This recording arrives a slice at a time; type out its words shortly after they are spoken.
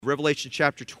Revelation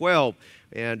chapter 12,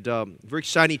 and very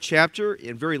exciting chapter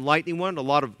and very enlightening one. A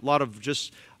lot of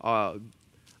just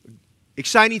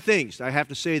exciting things. I have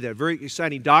to say that very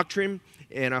exciting doctrine,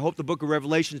 and I hope the book of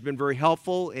Revelation has been very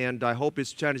helpful. And I hope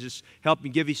it's trying to just help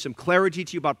me give you some clarity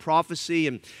to you about prophecy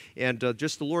and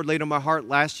just the Lord laid on my heart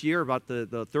last year about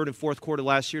the third and fourth quarter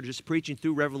last year, just preaching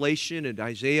through Revelation and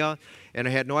Isaiah. And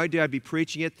I had no idea I'd be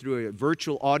preaching it through a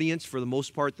virtual audience for the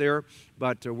most part there.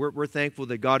 But we're thankful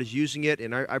that God is using it.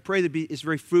 And I pray that it's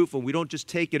very fruitful. We don't just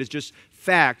take it as just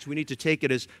facts. We need to take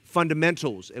it as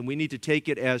fundamentals. And we need to take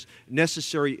it as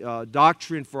necessary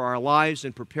doctrine for our lives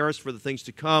and prepare us for the things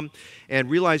to come.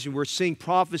 And realizing we're seeing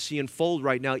prophecy unfold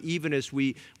right now, even as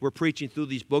we're preaching through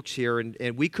these books here.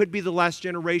 And we could be the last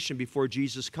generation before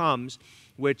Jesus comes,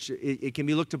 which it can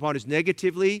be looked upon as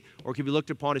negatively or it can be looked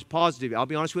upon as positive. I'll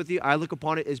be honest with you, I look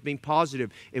upon it as being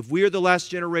positive. If we are the last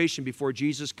generation before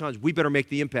Jesus comes, we better make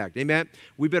the impact. Amen?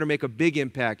 We better make a big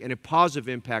impact and a positive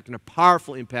impact and a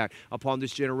powerful impact upon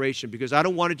this generation, because I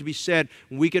don't want it to be said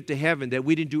when we get to heaven that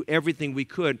we didn't do everything we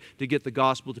could to get the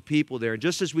gospel to people there. And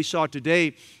just as we saw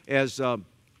today as the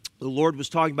Lord was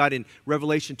talking about in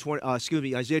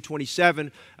Isaiah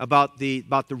 27 about the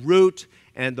root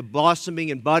and the blossoming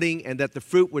and budding, and that the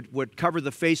fruit would cover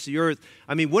the face of the earth.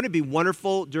 I mean, wouldn't it be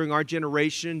wonderful during our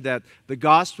generation that the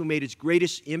gospel made its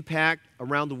greatest impact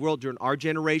around the world during our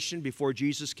generation before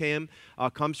Jesus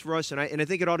comes for us? And I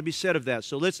think it ought to be said of that.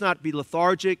 So let's not be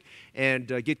lethargic and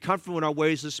get comfortable in our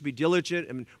ways. Let's be diligent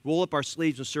and roll up our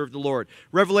sleeves and serve the Lord.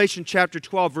 Revelation chapter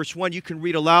 12, verse 1, you can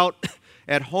read aloud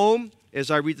at home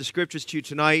as I read the scriptures to you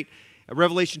tonight.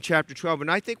 Revelation chapter 12,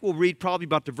 and I think we'll read probably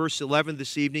about to verse 11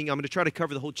 this evening. I'm going to try to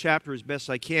cover the whole chapter as best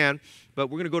I can, but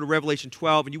we're going to go to Revelation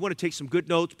 12, and you want to take some good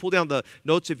notes. Pull down the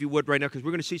notes if you would right now, because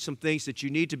we're going to see some things that you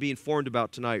need to be informed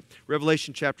about tonight.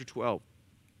 Revelation chapter 12.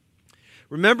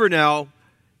 Remember now,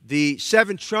 the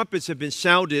 7 trumpets have been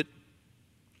sounded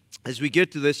as we get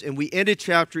to this, and we ended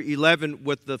chapter 11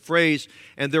 with the phrase,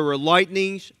 and there were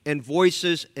lightnings and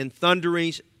voices and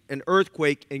thunderings and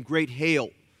earthquake and great hail.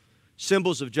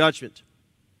 Symbols of judgment.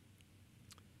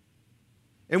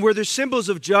 And where there's symbols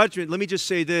of judgment, let me just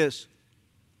say this.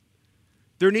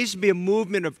 There needs to be a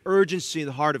movement of urgency in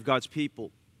the heart of God's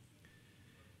people.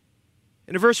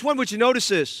 And in verse 1, would you notice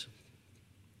this?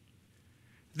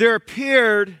 There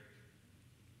appeared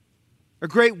a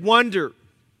great wonder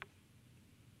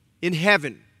in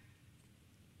heaven.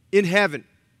 In heaven.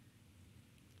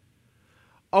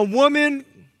 A woman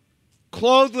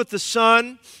clothed with the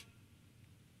sun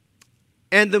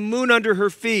and the moon under her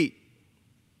feet,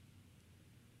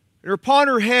 and upon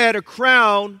her head a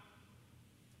crown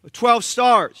of 12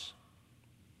 stars.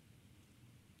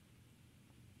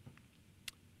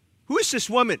 Who is this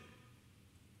woman?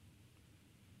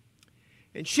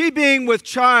 And she, being with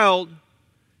child,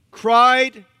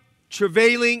 cried,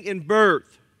 travailing in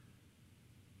birth,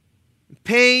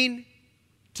 pain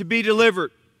to be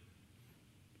delivered.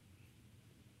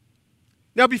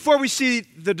 Now, before we see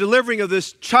the delivering of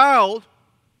this child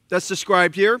that's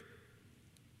described here,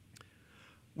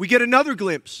 we get another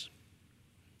glimpse.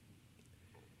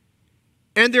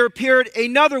 And there appeared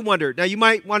another wonder. Now, you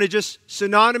might want to just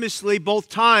synonymously, both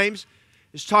times,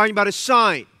 is talking about a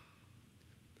sign.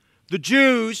 The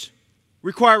Jews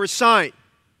require a sign.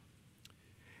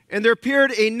 And there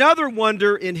appeared another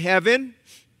wonder in heaven,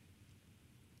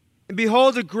 and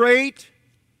behold, a great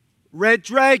red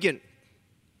dragon,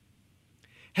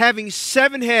 having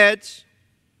 7 heads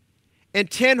and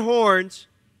 10 horns,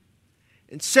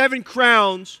 and 7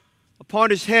 crowns upon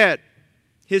his heads.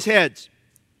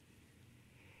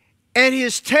 And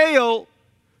his tail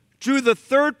drew the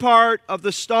third part of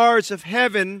the stars of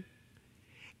heaven,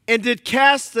 and did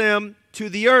cast them to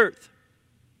the earth.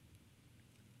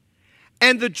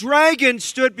 And the dragon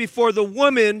stood before the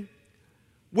woman,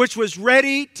 which was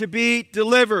ready to be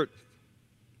delivered,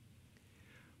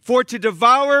 for to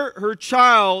devour her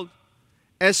child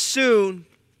as soon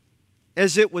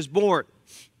as it was born.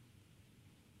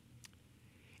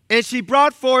 And she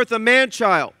brought forth a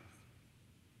man-child,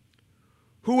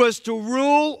 who was to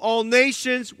rule all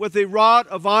nations with a rod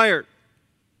of iron.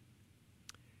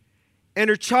 And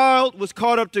her child was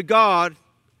caught up to God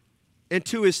and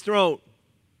to his throne.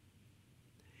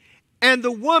 And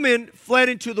the woman fled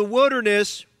into the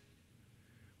wilderness,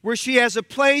 where she has a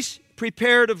place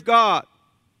prepared of God,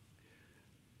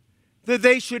 that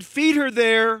they should feed her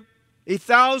there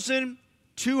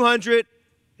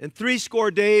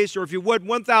 1,260 days, or if you would,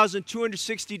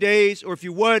 1,260 days, or if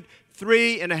you would,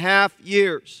 3.5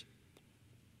 years.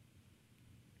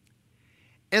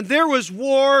 And there was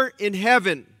war in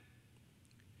heaven.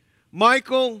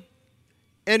 Michael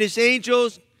and his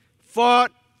angels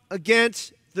fought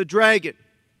against the dragon.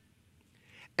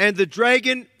 And the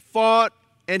dragon fought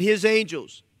and his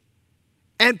angels,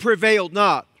 and prevailed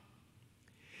not.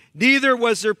 Neither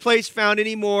was their place found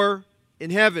any more in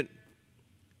heaven.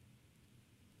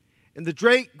 And the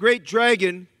great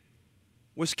dragon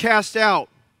was cast out,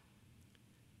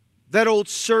 that old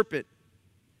serpent.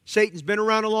 Satan's been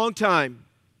around a long time,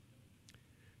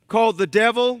 called the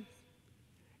devil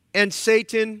and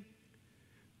Satan,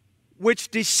 which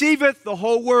deceiveth the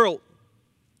whole world.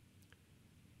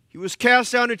 He was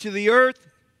cast out into the earth,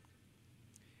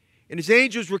 and his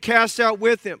angels were cast out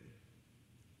with him.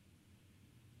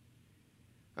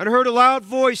 And I heard a loud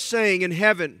voice saying in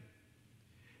heaven,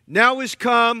 Now is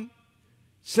come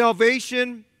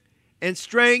salvation and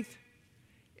strength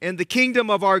and the kingdom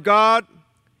of our God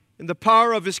and the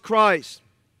power of his Christ.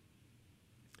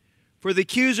 For the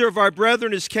accuser of our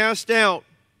brethren is cast out,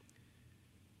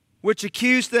 which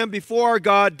accused them before our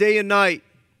God day and night.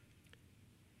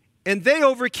 And they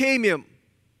overcame him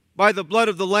by the blood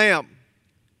of the Lamb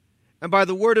and by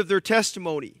the word of their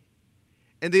testimony.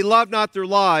 And they loved not their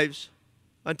lives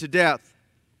unto death.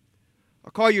 I'll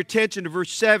call your attention to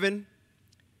verse 7.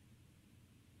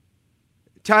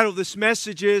 The title of this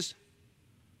message is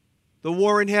The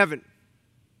War in Heaven.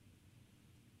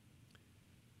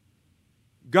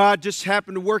 God just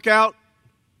happened to work out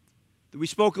that we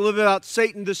spoke a little bit about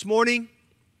Satan this morning.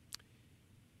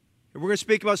 And we're going to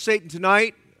speak about Satan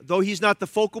tonight. Though he's not the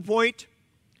focal point,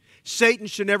 Satan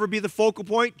should never be the focal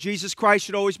point. Jesus Christ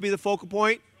should always be the focal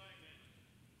point.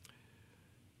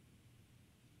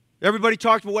 Everybody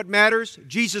talked about what matters.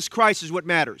 Jesus Christ is what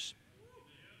matters.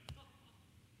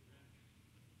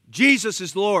 Jesus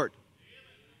is Lord.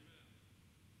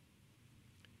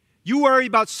 You worry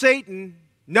about Satan,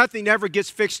 nothing ever gets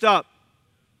fixed up.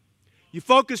 You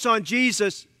focus on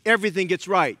Jesus, everything gets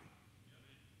right.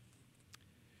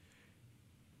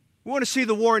 We want to see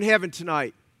the war in heaven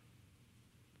tonight.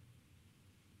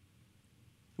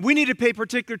 We need to pay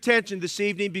particular attention this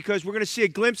evening because we're going to see a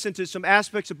glimpse into some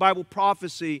aspects of Bible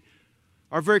prophecy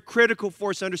are very critical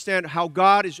for us to understand how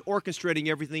God is orchestrating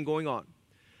everything going on.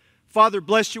 Father,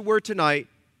 bless your word tonight.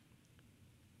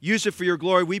 Use it for your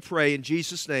glory, we pray, in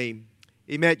Jesus' name.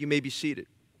 Amen. You may be seated.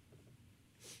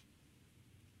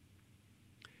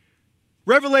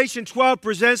 Revelation 12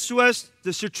 presents to us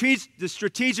the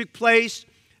strategic place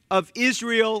of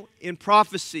Israel in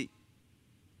prophecy.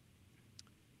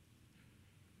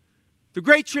 The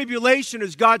Great Tribulation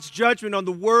is God's judgment on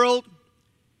the world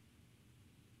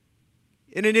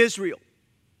and in Israel.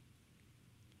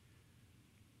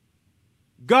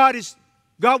 God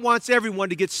wants everyone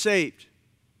to get saved.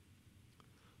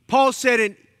 Paul said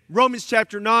in Romans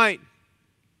chapter 9,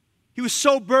 he was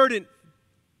so burdened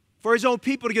for his own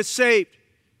people to get saved.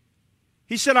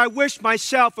 He said, I wish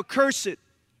myself accursed,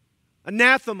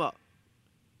 anathema,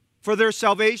 for their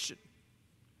salvation.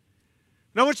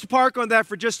 And I want you to park on that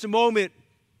for just a moment.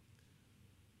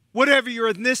 Whatever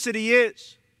your ethnicity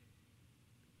is,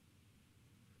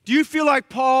 do you feel like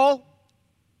Paul,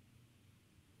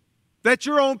 that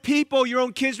your own people, your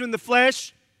own kinsmen in the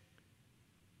flesh,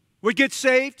 would get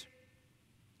saved?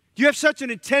 Do you have such an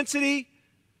intensity,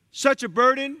 such a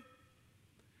burden?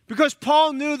 Because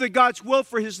Paul knew that God's will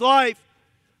for his life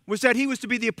was that he was to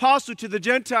be the apostle to the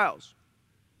Gentiles.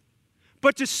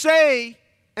 But to say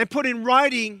and put in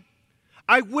writing,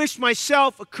 I wish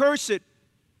myself accursed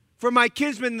for my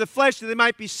kinsmen in the flesh that they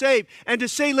might be saved. And to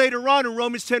say later on in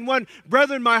Romans 10:1,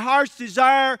 brethren, my heart's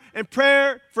desire and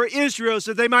prayer for Israel is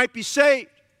that they might be saved.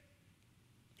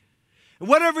 And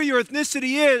whatever your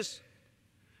ethnicity is,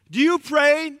 do you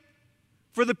pray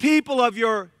for the people of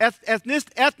your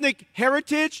ethnic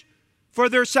heritage for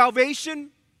their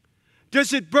salvation?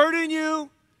 Does it burden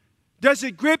you? Does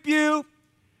it grip you?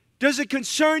 Does it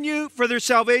concern you for their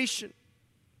salvation?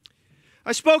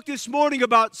 I spoke this morning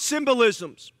about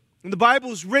symbolisms, and the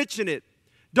Bible is rich in it.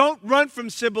 Don't run from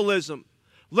symbolism.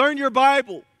 Learn your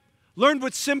Bible. Learn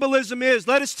what symbolism is.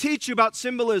 Let us teach you about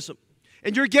symbolism.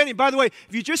 And you're getting, by the way,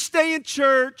 if you just stay in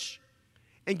church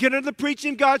and get into the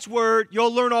preaching of God's Word,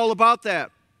 you'll learn all about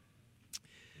that.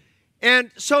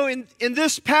 And so in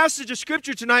this passage of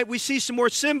Scripture tonight, we see some more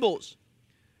symbols.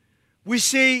 We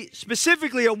see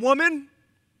specifically a woman,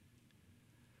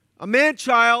 a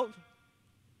man-child,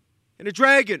 and a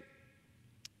dragon.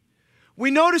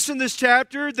 We notice in this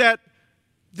chapter that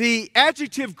the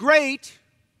adjective great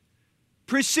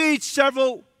precedes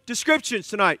several descriptions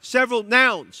tonight, several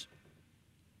nouns.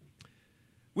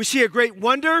 We see a great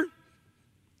wonder,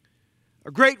 a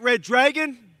great red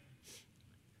dragon,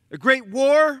 a great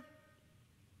war,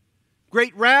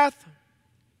 great wrath,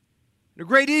 and a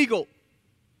great eagle.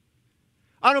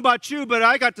 I don't know about you, but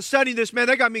I got to study this, man.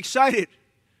 That got me excited.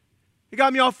 It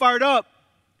got me all fired up.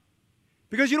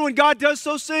 Because you know when God does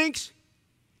those things,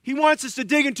 He wants us to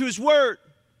dig into His Word.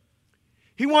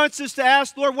 He wants us to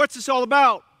ask, Lord, what's this all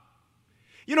about?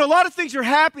 You know, a lot of things are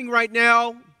happening right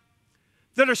now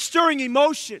that are stirring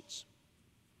emotions.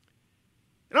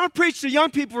 And I'm going to preach to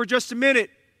young people for just a minute.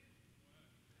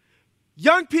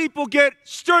 Young people get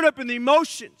stirred up in the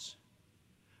emotions,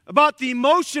 about the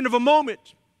emotion of a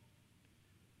moment.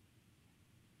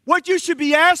 What you should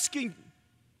be asking,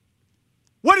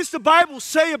 what does the Bible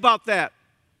say about that?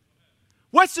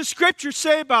 What's the Scripture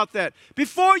say about that?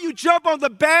 Before you jump on the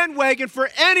bandwagon for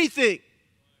anything,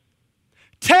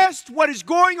 test what is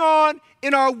going on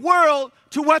in our world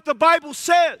to what the Bible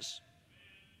says.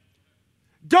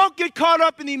 Don't get caught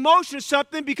up in the emotion of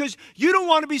something because you don't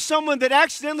want to be someone that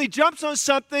accidentally jumps on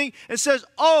something and says,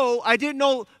 oh, I didn't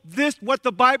know this, what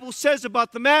the Bible says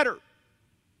about the matter.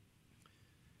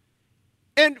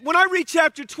 And when I read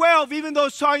chapter 12, even though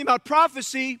it's talking about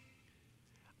prophecy,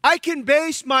 I can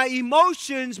base my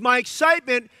emotions, my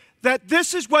excitement, that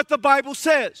this is what the Bible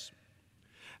says.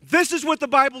 This is what the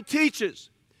Bible teaches.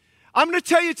 I'm going to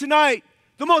tell you tonight,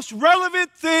 the most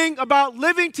relevant thing about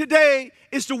living today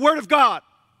is the Word of God.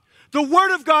 The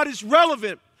Word of God is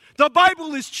relevant. The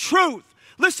Bible is truth.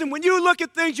 Listen, when you look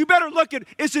at things, you better look at,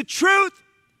 is it truth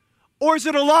or is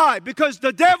it a lie? Because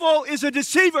the devil is a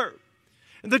deceiver.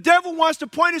 And the devil wants to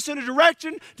point us in a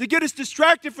direction to get us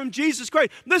distracted from Jesus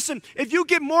Christ. Listen, if you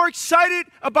get more excited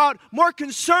about, more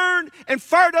concerned and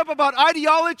fired up about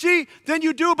ideology than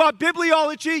you do about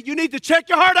bibliology, you need to check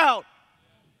your heart out.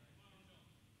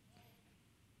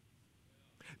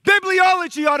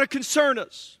 Bibliology ought to concern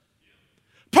us.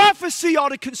 Prophecy ought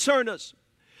to concern us.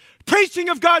 Preaching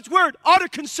of God's Word ought to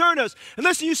concern us. And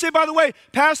listen, you say, by the way,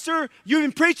 Pastor, you've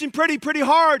been preaching pretty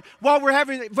hard while we're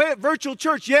having a virtual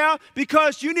church. Yeah,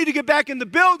 because you need to get back in the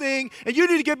building, and you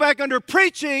need to get back under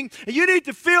preaching, and you need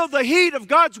to feel the heat of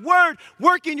God's Word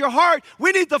work in your heart.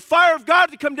 We need the fire of God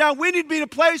to come down. We need to be in a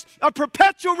place of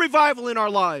perpetual revival in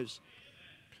our lives.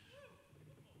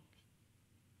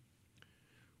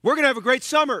 We're going to have a great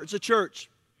summer as a church.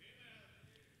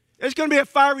 It's going to be a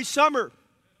fiery summer.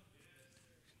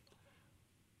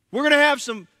 We're going to have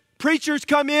some preachers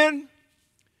come in.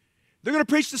 They're going to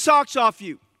preach the socks off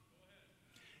you.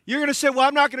 You're going to say, well,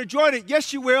 I'm not going to join it.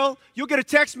 Yes, you will. You'll get a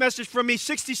text message from me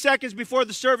 60 seconds before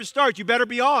the service starts. You better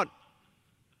be on.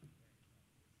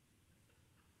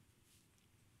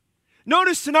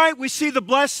 Notice tonight we see the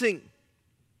blessing.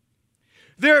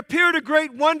 There appeared a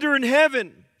great wonder in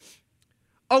heaven.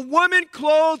 A woman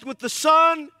clothed with the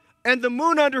sun and the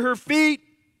moon under her feet,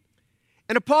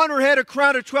 and upon her head a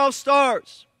crown of 12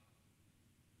 stars.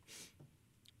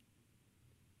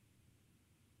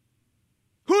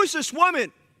 Who is this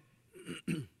woman?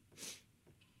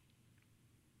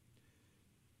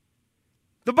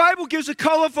 The Bible gives a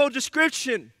colorful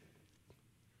description.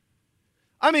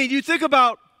 I mean, you think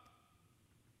about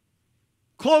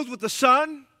clothed with the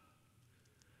sun,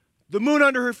 the moon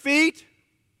under her feet,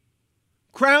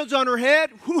 crowns on her head.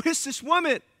 Who is this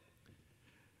woman?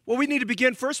 Well, we need to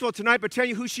begin, first of all, tonight by telling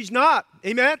you who she's not.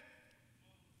 Amen?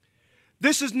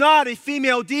 This is not a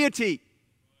female deity.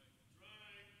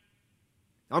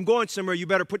 I'm going somewhere. You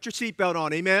better put your seatbelt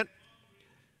on. Amen?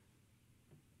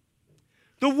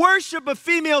 The worship of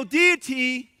female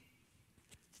deity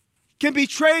can be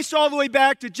traced all the way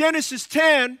back to Genesis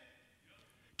 10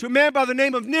 to a man by the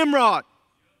name of Nimrod.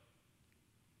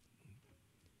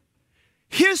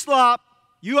 Hislop,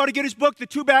 you ought to get his book, The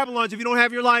Two Babylons, if you don't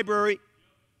have your library.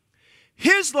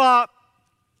 Hislop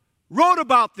wrote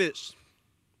about this.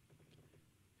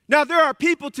 Now, there are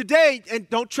people today, and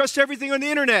don't trust everything on the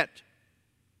internet.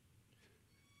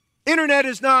 Internet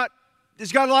has got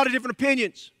a lot of different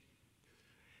opinions.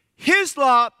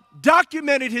 Hislop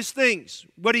documented his things,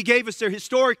 what he gave us there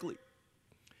historically.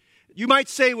 You might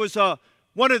say it was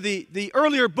one of the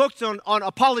earlier books on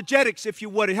apologetics, if you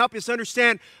would, and help us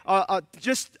understand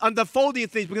just unfolding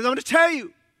things. Because I'm going to tell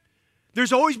you,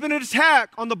 there's always been an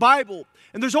attack on the Bible,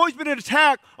 and there's always been an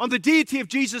attack on the deity of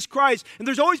Jesus Christ, and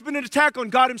there's always been an attack on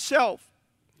God Himself.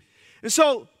 And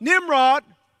so Nimrod,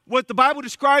 what the Bible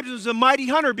describes as a mighty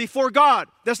hunter before God,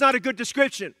 that's not a good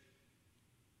description.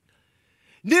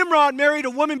 Nimrod married a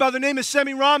woman by the name of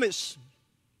Semiramis.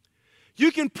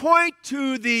 You can point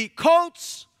to the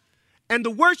cults and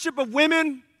the worship of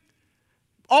women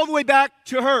all the way back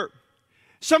to her.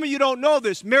 Some of you don't know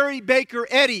this. Mary Baker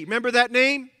Eddy, remember that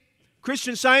name?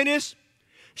 Christian Scientist.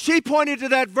 She pointed to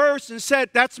that verse and said,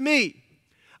 that's me.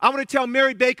 I want to tell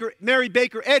Mary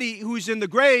Baker Eddy, who's in the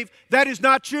grave, that is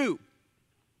not true.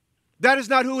 That is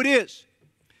not who it is.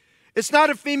 It's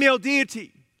not a female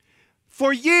deity.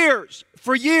 For years,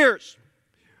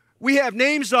 we have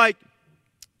names like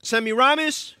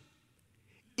Semiramis,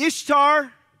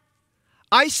 Ishtar,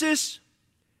 Isis,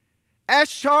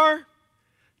 Ashtar,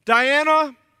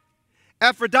 Diana,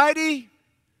 Aphrodite,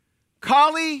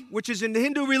 Kali, which is in the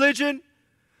Hindu religion,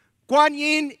 Guan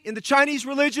Yin in the Chinese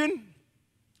religion,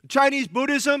 Chinese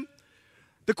Buddhism,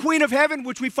 the Queen of Heaven,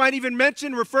 which we find even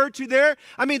mentioned, referred to there.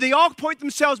 I mean, they all point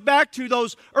themselves back to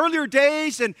those earlier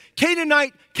days and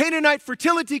Canaanite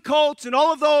fertility cults and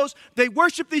all of those. They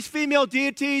worship these female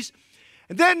deities.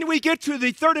 And then we get to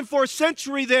the 3rd and 4th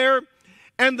century there,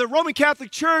 and the Roman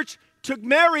Catholic Church took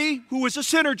Mary, who was a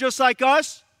sinner just like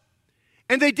us,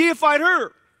 and they deified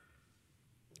her.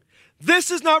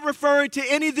 This is not referring to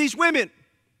any of these women.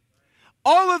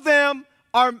 All of them,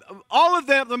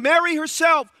 Mary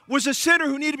herself was a sinner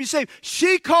who needed to be saved.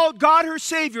 She called God her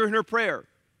Savior in her prayer.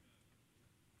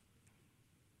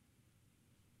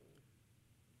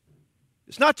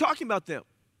 It's not talking about them.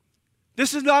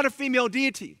 This is not a female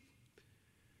deity.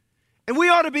 And we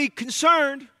ought to be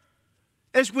concerned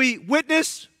as we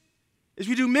witness, as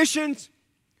we do missions,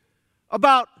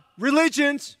 about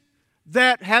religions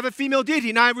that have a female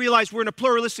deity. Now I realize we're in a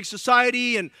pluralistic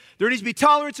society and there needs to be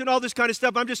tolerance and all this kind of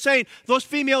stuff. But I'm just saying those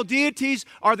female deities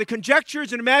are the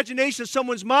conjectures and imagination of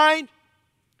someone's mind.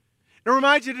 And it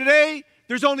reminds you today,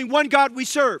 there's only one God we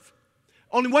serve.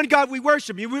 Only one God we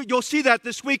worship. You'll see that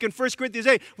this week in 1 Corinthians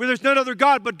 8, where there's none other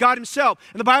God but God himself.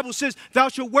 And the Bible says, thou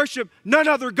shalt worship none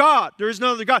other God. There is none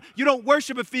other God. You don't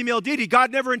worship a female deity.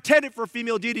 God never intended for a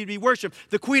female deity to be worshipped.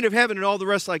 The Queen of Heaven and all the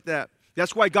rest like that.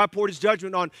 That's why God poured his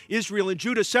judgment on Israel and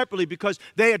Judah separately, because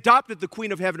they adopted the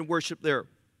Queen of Heaven and worshiped there.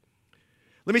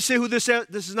 Let me say who this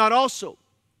is not also.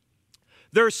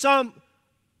 There are some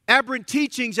aberrant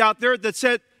teachings out there that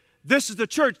said this is the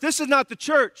church. This is not the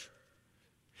church.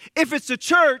 If it's the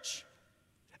church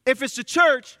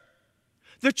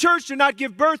did not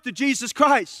give birth to Jesus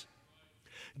Christ.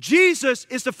 Jesus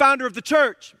is the founder of the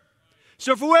church.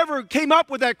 So if whoever came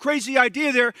up with that crazy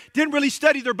idea there didn't really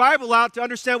study their Bible out to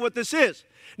understand what this is.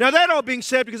 Now that all being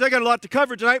said, because I got a lot to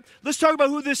cover tonight, let's talk about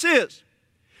who this is.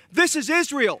 This is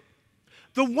Israel.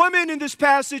 The woman in this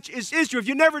passage is Israel. If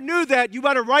you never knew that, you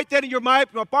got to write that in your mind,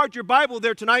 part of your Bible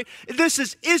there tonight. This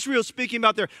is Israel speaking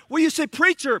about there. Well, you say,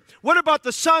 preacher, what about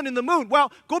the sun and the moon?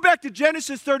 Well, go back to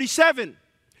Genesis 37.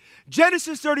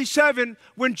 Genesis 37,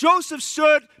 when Joseph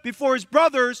stood before his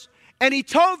brothers and he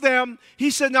told them, he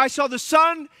said, I saw the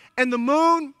sun and the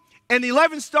moon and the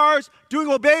 11 stars doing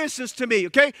obeisance to me,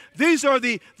 okay? These are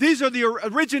the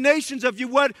originations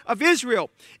of Israel.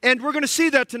 And we're going to see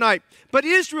that tonight. But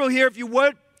Israel here, if you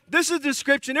would, this is a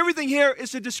description. Everything here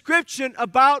is a description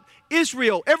about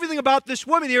Israel. Everything about this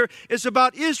woman here is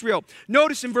about Israel.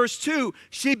 Notice in verse 2,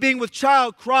 she being with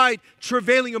child cried,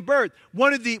 travailing in birth.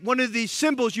 One of the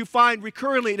symbols you find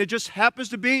recurrently, and it just happens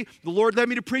to be, the Lord led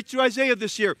me to preach through Isaiah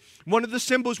this year. One of the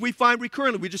symbols we find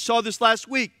recurrently. We just saw this last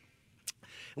week.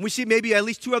 And we see maybe at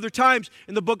least 2 other times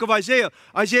in the book of Isaiah.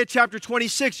 Isaiah chapter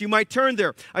 26, you might turn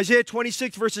there. Isaiah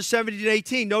 26 verses 17 and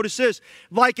 18. Notice this.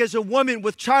 Like as a woman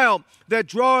with child that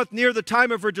draweth near the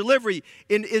time of her delivery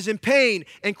is in pain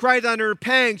and crieth on her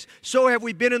pangs, so have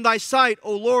we been in thy sight,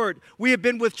 O Lord. We have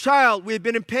been with child, we have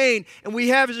been in pain, and we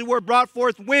have, as it were, brought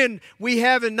forth wind. We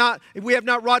have not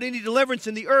wrought any deliverance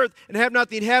in the earth, and have not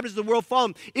the inhabitants of the world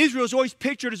fallen. Israel is always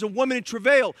pictured as a woman in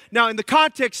travail. Now, in the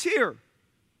context here,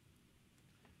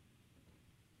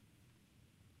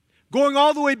 going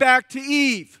all the way back to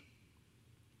Eve.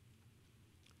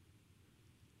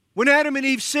 When Adam and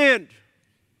Eve sinned,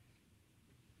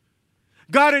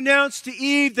 God announced to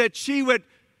Eve that she would,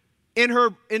 in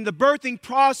the birthing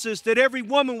process, that every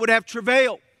woman would have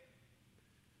travail.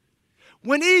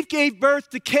 When Eve gave birth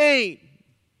to Cain,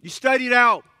 you study it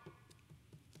out.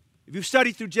 If you've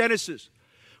studied through Genesis,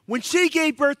 when she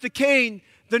gave birth to Cain,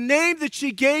 the name that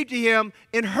she gave to him,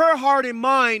 in her heart and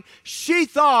mind, she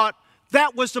thought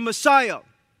that was the Messiah.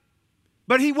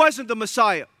 But he wasn't the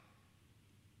Messiah.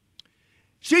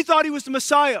 She thought he was the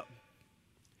Messiah.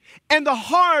 And the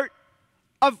heart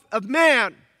of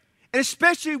man, and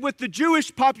especially with the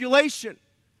Jewish population,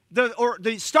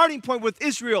 the starting point with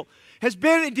Israel, has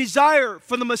been a desire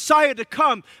for the Messiah to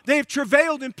come. They have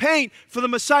travailed in pain for the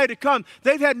Messiah to come.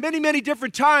 They've had many, many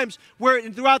different times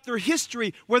throughout their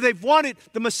history where they've wanted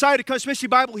the Messiah to come, especially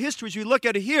Bible history as we look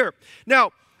at it here.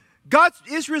 Now,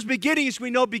 Israel's beginning, as we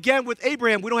know, began with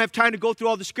Abraham. We don't have time to go through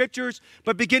all the scriptures,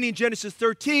 but beginning in Genesis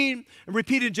 13, and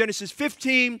repeated in Genesis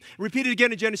 15, and repeated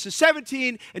again in Genesis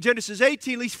 17, and Genesis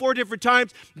 18, at least 4 different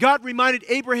times, God reminded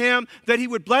Abraham that he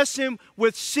would bless him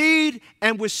with seed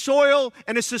and with soil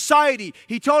and a society.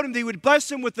 He told him that he would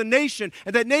bless him with the nation,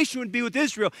 and that nation would be with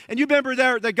Israel. And you remember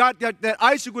there that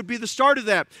Isaac would be the start of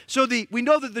that. So we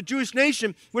know that the Jewish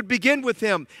nation would begin with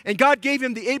him. And God gave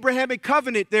him the Abrahamic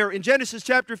covenant there in Genesis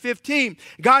chapter 15.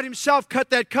 God himself cut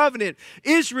that covenant.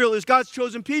 Israel is God's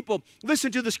chosen people.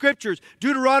 Listen to the scriptures.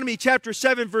 Deuteronomy chapter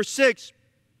 7, verse 6.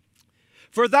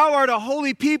 For thou art a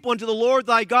holy people unto the Lord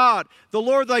thy God. The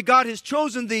Lord thy God has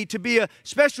chosen thee to be a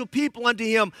special people unto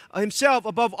himself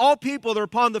above all people that are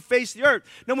upon the face of the earth.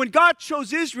 Now when God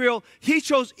chose Israel, he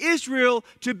chose Israel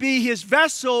to be his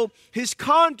vessel, his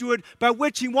conduit by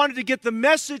which he wanted to get the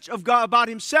message of God about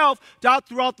himself out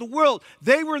throughout the world.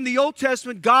 They were in the Old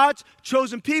Testament God's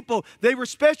chosen people. They were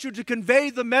special to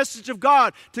convey the message of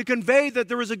God, to convey that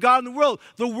there was a God in the world.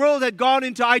 The world had gone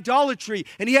into idolatry,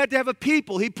 and he had to have a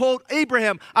people. He pulled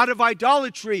Abraham out of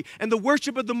idolatry and the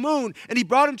worship of the moon, and he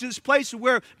brought him to this place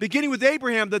where, beginning with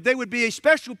Abraham, that they would be a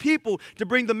special people to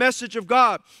bring the message of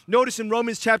God. Notice in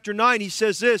Romans chapter 9, he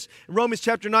says this, in Romans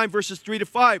chapter 9, verses 3 to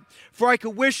 5, for I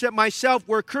could wish that myself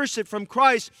were accursed from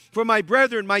Christ for my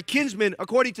brethren, my kinsmen,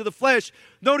 according to the flesh.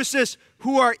 Notice this,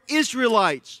 who are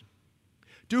Israelites,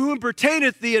 to whom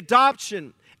pertaineth the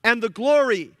adoption and the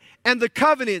glory and the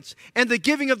covenants, and the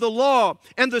giving of the law,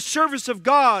 and the service of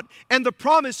God, and the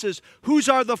promises, whose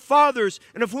are the fathers,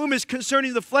 and of whom is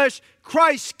concerning the flesh,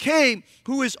 Christ came,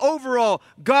 who is over all.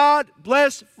 God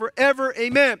bless forever.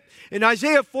 Amen. In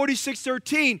Isaiah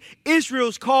 46:13, Israel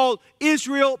is called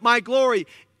Israel, my glory.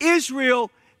 Israel,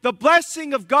 the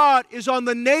blessing of God is on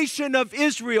the nation of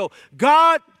Israel.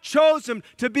 God chose them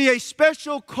to be a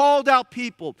special called out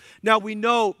people. Now we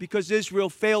know because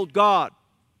Israel failed God,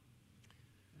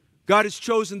 God has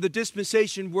chosen the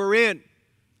dispensation we're in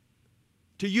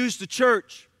to use the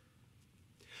church.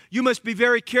 You must be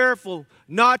very careful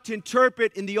not to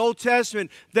interpret in the Old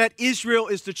Testament that Israel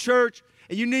is the church.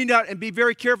 And you need not, and be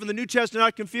very careful in the New Testament,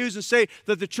 not confuse and say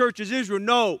that the church is Israel.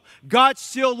 No, God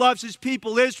still loves his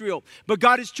people, Israel. But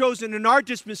God has chosen in our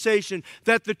dispensation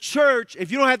that the church,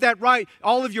 if you don't have that right,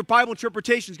 all of your Bible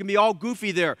interpretations can be all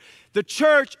goofy there. The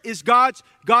church is God's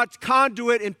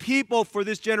conduit and people for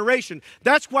this generation.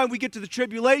 That's why we get to the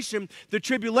tribulation. The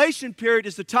tribulation period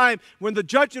is the time when the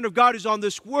judgment of God is on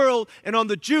this world and on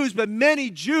the Jews, but many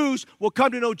Jews will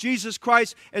come to know Jesus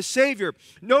Christ as Savior.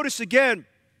 Notice again,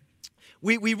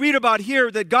 we read about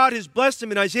here that God has blessed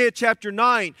him in Isaiah chapter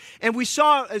 9. And we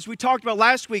saw, as we talked about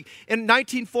last week, in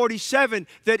 1947,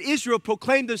 that Israel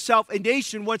proclaimed itself a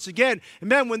nation once again. And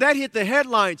man, when that hit the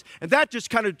headlines, and that just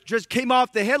came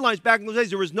off the headlines back in those days,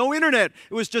 there was no internet.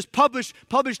 It was just published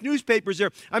newspapers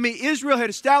there. I mean, Israel had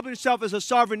established itself as a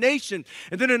sovereign nation.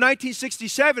 And then in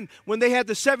 1967, when they had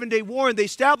the 7-Day War and they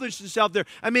established themselves there,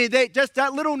 I mean,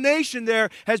 that little nation there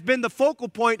has been the focal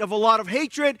point of a lot of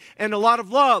hatred and a lot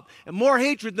of love. And more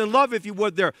hatred than love, if you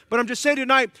would, there. But I'm just saying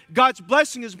tonight, God's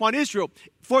blessing is upon Israel.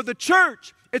 For the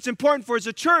church, it's important for as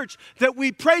a church that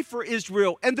we pray for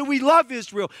Israel and that we love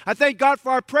Israel. I thank God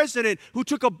for our president who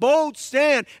took a bold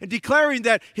stand in declaring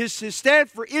that his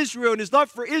stand for Israel and his love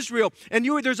for Israel. And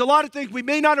there's a lot of things we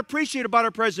may not appreciate about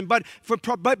our president, but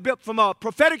from a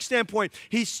prophetic standpoint,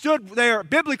 he stood there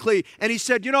biblically and he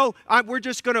said, you know,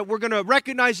 we're gonna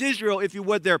recognize Israel, if you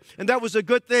would, there. And that was a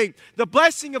good thing. The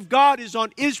blessing of God is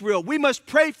on Israel. We must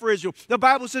pray for Israel. The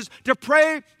Bible says to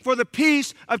pray for the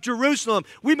peace of Jerusalem.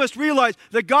 We must realize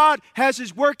that God has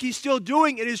his work he's still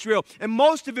doing in Israel, and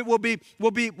most of it will be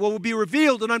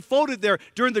revealed and unfolded there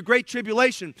during the Great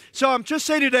Tribulation. So I'm just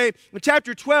saying today, in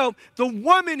chapter 12, the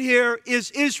woman here is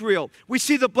Israel. We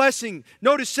see the blessing.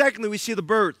 Notice secondly, we see the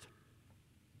birth.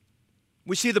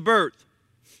 We see the birth.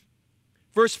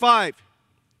 Verse 5.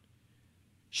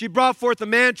 She brought forth a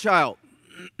man-child.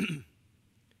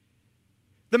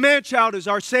 The man-child is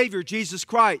our Savior, Jesus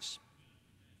Christ.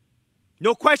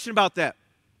 No question about that.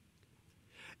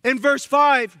 In verse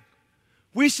 5,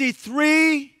 we see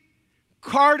 3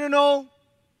 cardinal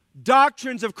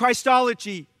doctrines of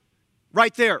Christology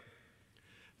right there.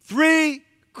 3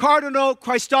 cardinal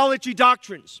Christology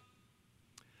doctrines.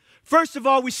 First of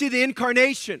all, we see the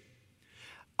incarnation.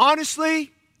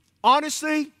 Honestly,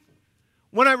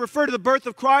 when I refer to the birth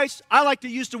of Christ, I like to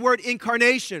use the word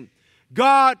incarnation.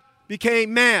 God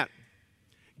became man.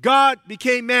 God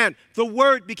became man. The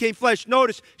Word became flesh.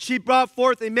 Notice, she brought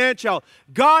forth a man-child.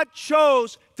 God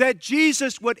chose that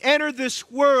Jesus would enter this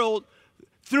world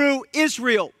through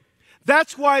Israel.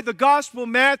 That's why the Gospel of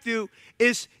Matthew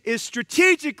is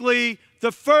strategically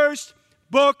the first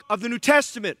book of the New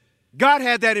Testament. God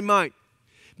had that in mind.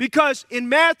 Because in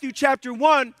Matthew chapter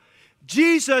 1,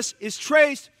 Jesus is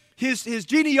traced, his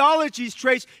genealogy is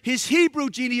traced, his Hebrew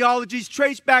genealogy is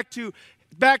traced back to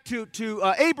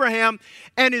Abraham,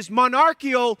 and his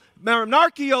monarchical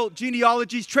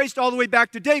genealogy is traced all the way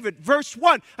back to David. Verse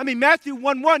 1, Matthew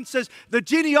 1:1 says, the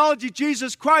genealogy of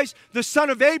Jesus Christ, the son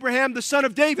of Abraham, the son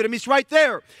of David. It's right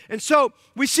there. And so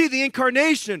we see the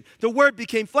incarnation, the Word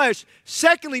became flesh.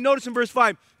 Secondly, notice in verse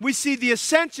 5, we see the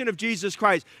ascension of Jesus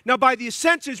Christ. Now, by the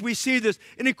ascensions, we see this.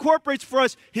 It incorporates for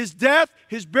us his death,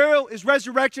 his burial, his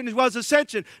resurrection, as well as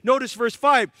ascension. Notice verse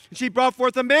 5. And she brought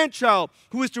forth a man-child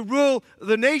who is to rule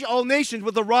all nations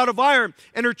with a rod of iron.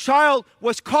 And her child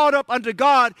was caught up unto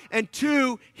God and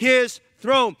to his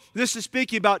throne. This is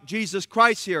speaking about Jesus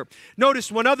Christ here.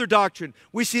 Notice one other doctrine.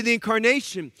 We see the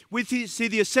incarnation. We see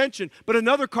the ascension. But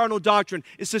another cardinal doctrine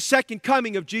is the second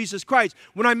coming of Jesus Christ.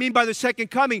 What I mean by the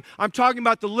second coming, I'm talking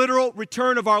about the literal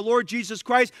return of our Lord Jesus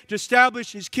Christ to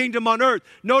establish his kingdom on earth.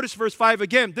 Notice verse 5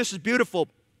 again. This is beautiful.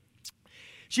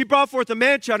 She brought forth a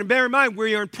man-child, and bear in mind,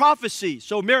 we are in prophecy.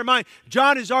 So bear in mind,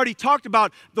 John has already talked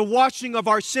about the washing of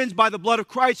our sins by the blood of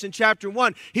Christ in chapter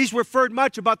 1. He's referred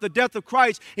much about the death of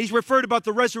Christ. He's referred about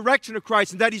the resurrection of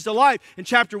Christ and that he's alive in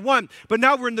chapter 1. But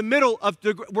now we're in the middle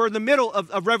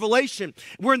of Revelation.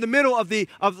 We're in the middle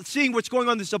of seeing what's going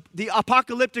on, the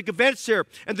apocalyptic events here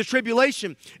and the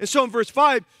tribulation. And so in verse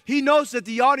 5, he knows that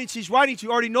the audience he's writing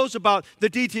to already knows about the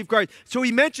deity of Christ. So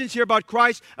he mentions here about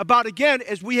Christ, again,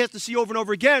 as we have to see over and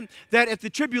over again, that at the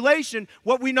tribulation,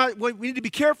 what we need to be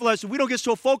careful as we don't get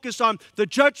so focused on the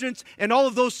judgments and all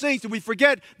of those things that we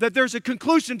forget that there's a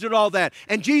conclusion to all that.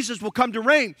 And Jesus will come to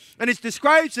reign. And it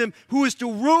describes him who is to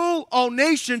rule all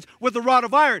nations with a rod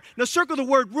of iron. Now circle the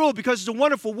word rule because it's a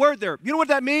wonderful word there. You know what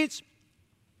that means?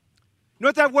 You know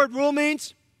what that word rule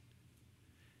means?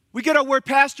 We get our word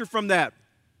pastor from that.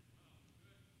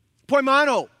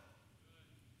 Poimano.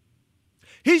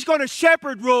 He's going to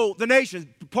shepherd rule the nations.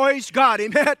 Praise God,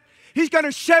 amen? He's going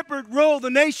to shepherd rule the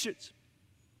nations.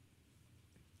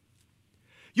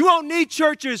 You won't need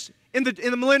churches in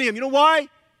the millennium. You know why?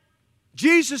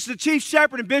 Jesus is the chief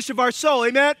shepherd and bishop of our soul,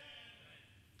 amen?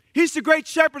 He's the great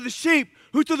shepherd of the sheep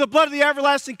who through the blood of the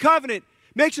everlasting covenant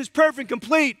makes us perfect and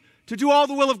complete to do all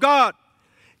the will of God.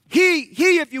 He,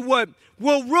 if you would,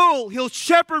 will rule. He'll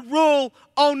shepherd rule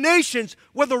all nations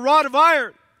with a rod of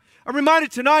iron. I'm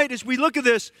reminded tonight as we look at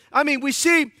this, we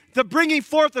see the bringing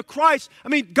forth of Christ.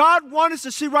 God wants us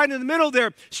to see right in the middle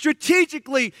there,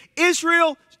 strategically,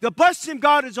 Israel, the blessing of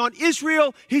God is on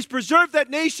Israel. He's preserved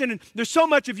that nation. And there's so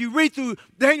much, if you read through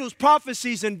Daniel's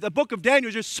prophecies and the book of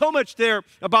Daniel, there's so much there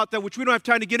about that, which we don't have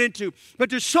time to get into. But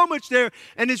there's so much there.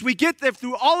 And as we get there,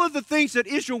 through all of the things that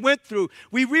Israel went through,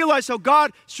 we realize how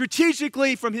God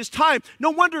strategically from his time,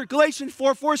 no wonder Galatians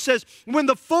 4:4 says, when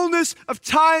the fullness of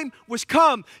time was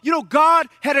come, God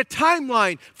had a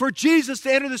timeline for Jesus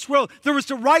to enter this world. There was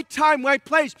the right time, right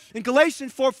place. And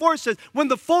Galatians 4:4 says, when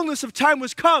the fullness of time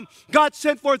was come, God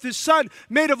sent forth his son,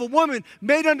 made of a woman,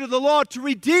 made under the law, to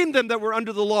redeem them that were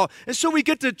under the law. And so we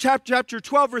get to chapter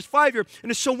 12, verse 5 here,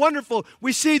 and it's so wonderful.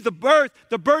 We see the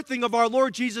birthing of our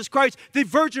Lord Jesus Christ, the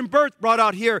virgin birth brought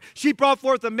out here. She brought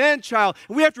forth a man-child.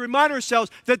 And we have to remind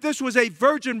ourselves that this was a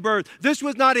virgin birth. This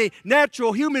was not a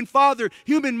natural human father,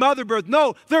 human mother birth.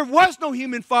 No, there was no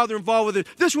human father involved with it.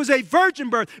 This was a virgin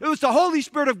birth. It was the Holy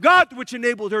Spirit of God which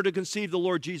enabled her to conceive the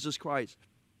Lord Jesus Christ.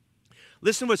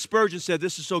 Listen to what Spurgeon said.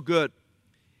 This is so good.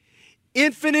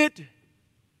 Infinite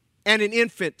and an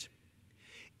infant,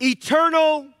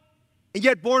 eternal and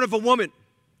yet born of a woman,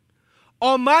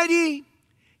 almighty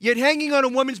yet hanging on a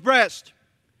woman's breast,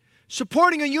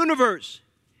 supporting a universe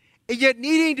and yet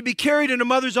needing to be carried in a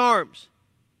mother's arms,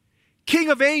 king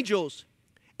of angels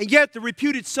and yet the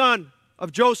reputed son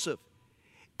of Joseph,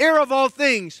 heir of all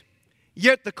things,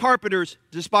 yet the carpenter's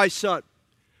despised son.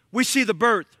 We see the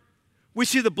birth, we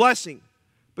see the blessing,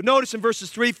 but notice in verses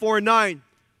 3, 4, and 9,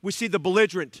 we see the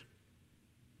belligerent.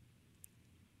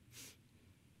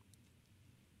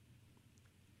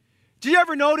 Do you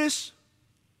ever notice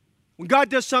when God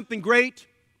does something great,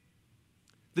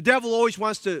 the devil always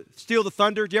wants to steal the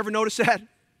thunder? Do you ever notice that?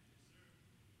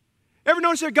 Ever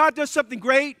notice that God does something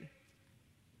great?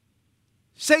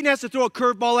 Satan has to throw a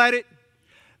curveball at it.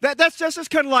 That's just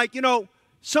kind of like,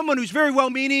 someone who's very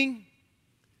well-meaning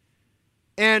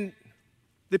and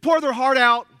they pour their heart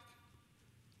out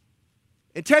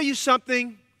and tell you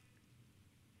something,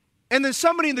 and then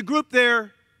somebody in the group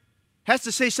there has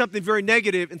to say something very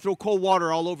negative and throw cold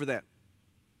water all over that.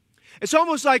 It's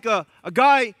almost like a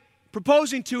guy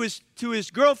proposing to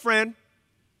his girlfriend,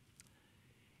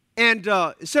 and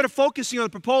instead of focusing on the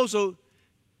proposal,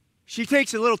 She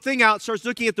takes a little thing out, starts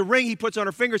looking at the ring he puts on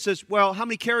her finger, says, well, how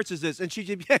many carats is this? And she,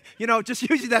 just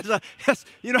using that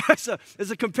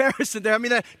as a comparison there. I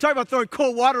mean, talk about throwing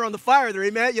cold water on the fire there,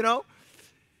 amen,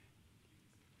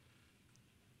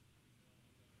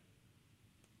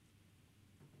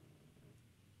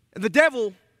 And the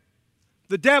devil,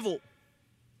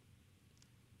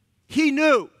 he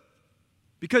knew,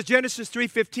 because Genesis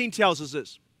 3:15 tells us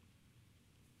this.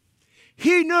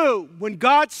 He knew when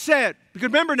God said, because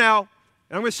remember now,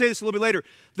 and I'm going to say this a little bit later,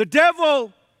 the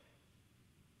devil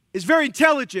is very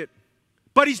intelligent,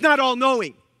 but he's not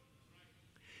all-knowing.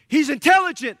 He's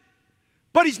intelligent,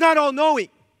 but he's not all-knowing.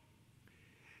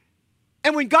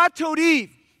 And when God told Eve,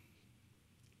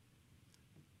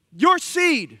 your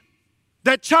seed,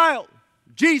 that child,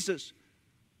 Jesus,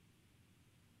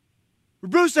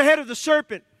 bruised the head of the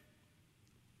serpent,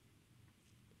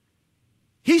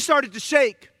 he started to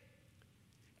shake.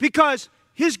 Because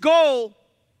his goal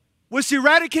was to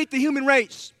eradicate the human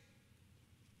race.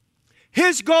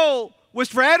 His goal was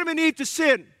for Adam and Eve to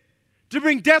sin, to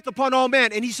bring death upon all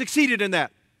men, and he succeeded in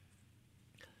that.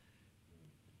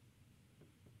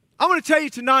 I want to tell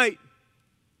you tonight,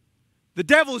 the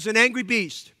devil is an angry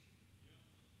beast.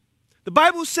 The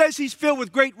Bible says he's filled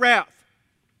with great wrath.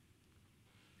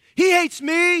 He hates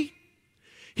me.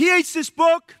 He hates this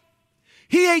book.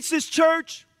 He hates this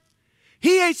church.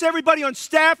 He hates everybody on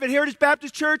staff at Heritage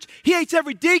Baptist Church. He hates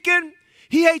every deacon.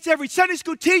 He hates every Sunday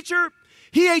school teacher.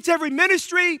 He hates every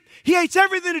ministry. He hates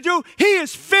everything to do. He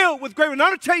is filled with great. And I'm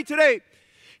going to tell you today,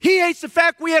 he hates the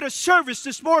fact we had a service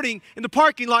this morning in the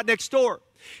parking lot next door.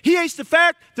 He hates the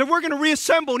fact that we're going to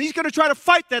reassemble, and he's going to try to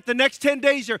fight that the next 10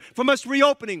 days here from us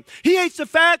reopening. He hates the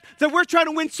fact that we're trying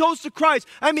to win souls to Christ.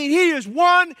 I mean, he is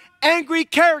one angry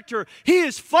character. He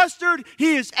is flustered,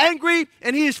 he is angry,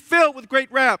 and he is filled with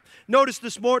great wrath. Notice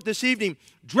this evening,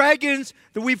 dragons,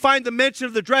 that we find the mention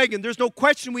of the dragon. There's no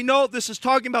question we know this is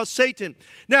talking about Satan.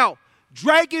 Now,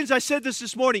 dragons, I said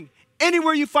this morning,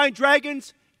 anywhere you find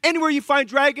dragons,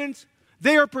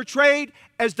 they are portrayed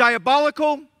as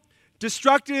diabolical,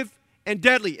 destructive, and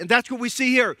deadly. And that's what we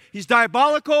see here. He's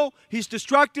diabolical, he's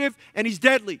destructive, and he's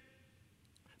deadly.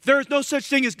 There is no such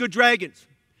thing as good dragons.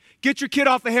 Get your kid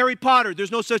off of Harry Potter.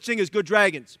 There's no such thing as good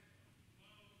dragons.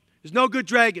 There's no good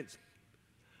dragons.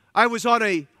 I was on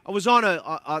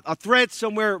a thread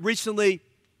somewhere recently.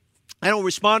 I don't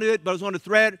respond to it, but I was on a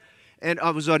thread, and I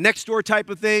was a next door type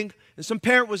of thing. And some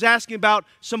parent was asking about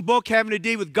some book having to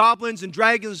do with goblins and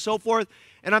dragons and so forth.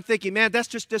 And I'm thinking, man, that's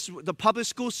just the public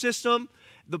school system,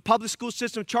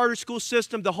 charter school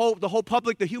system, the whole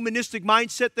public, the humanistic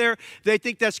mindset there. They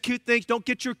think that's cute things. Don't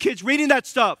get your kids reading that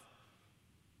stuff.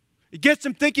 It gets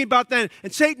them thinking about that.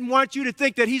 And Satan wants you to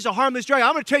think that he's a harmless dragon.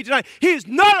 I'm going to tell you tonight, he is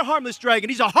not a harmless dragon.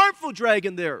 He's a harmful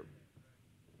dragon there.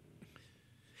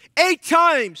 8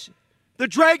 times the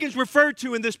dragon's referred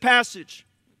to in this passage.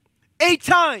 8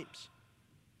 times.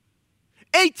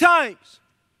 8 times.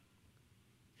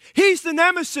 He's the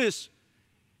nemesis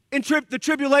in the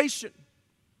tribulation.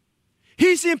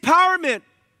 He's the empowerment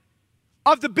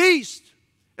of the beast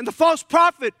and the false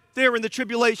prophet there in the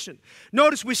tribulation.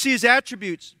 Notice we see his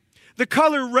attributes. The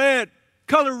color red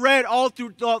all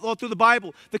through the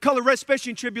Bible. The color red,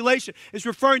 especially in tribulation, is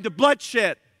referring to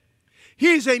bloodshed.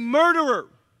 He is a murderer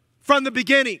from the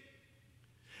beginning.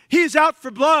 He is out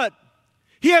for blood.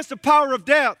 He has the power of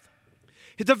death.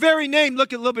 The very name,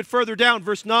 look a little bit further down,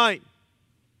 verse 9.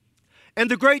 And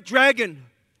the great dragon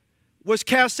was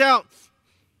cast out.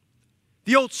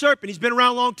 The old serpent, he's been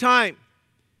around a long time.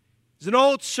 He's an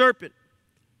old serpent.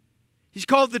 He's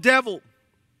called the devil.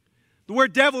 The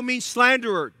word devil means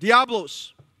slanderer,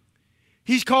 diablos.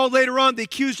 He's called later on the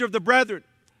accuser of the brethren.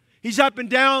 He's up and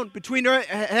down between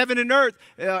heaven and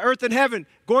earth and heaven,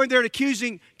 going there and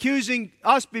accusing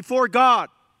us before God.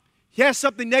 He has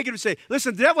something negative to say.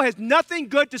 Listen, the devil has nothing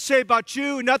good to say about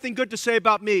you and nothing good to say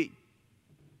about me.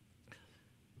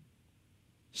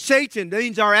 Satan, that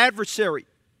means our adversary.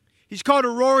 He's called a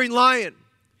roaring lion.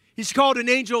 He's called an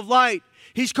angel of light.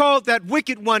 He's called that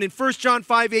wicked one in 1 John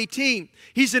 5:18.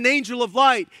 He's an angel of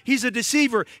light. He's a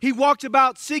deceiver. He walks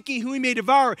about seeking who he may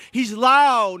devour. He's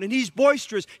loud and he's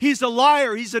boisterous. He's a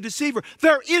liar. He's a deceiver.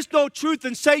 There is no truth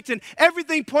in Satan.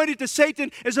 Everything pointed to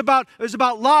Satan is about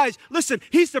lies. Listen,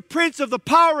 he's the prince of the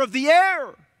power of the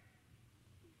air.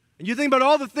 And you think about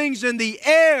all the things in the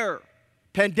air,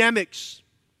 pandemics,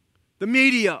 the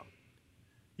media.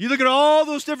 You look at all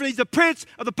those different things. The prince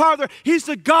of the power of the air. He's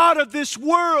the God of this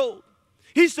world.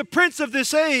 He's the prince of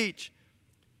this age.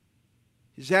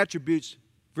 His attributes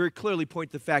very clearly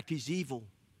point to the fact he's evil.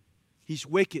 He's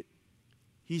wicked.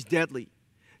 He's deadly.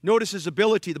 Notice his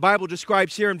ability. The Bible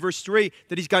describes here in verse 3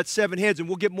 that he's got 7 heads, and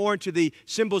we'll get more into the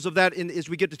symbols of that as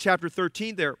we get to chapter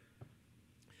 13 there.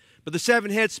 But the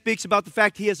 7 heads speaks about the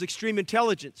fact he has extreme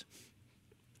intelligence.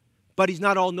 But he's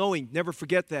not all-knowing. Never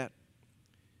forget that.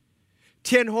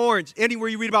 10 horns. Anywhere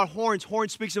you read about horns,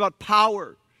 horns speaks about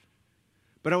power.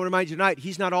 But I want to remind you tonight,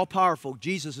 he's not all-powerful.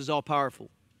 Jesus is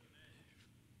all-powerful.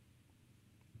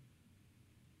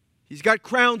 He's got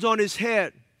crowns on his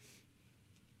head.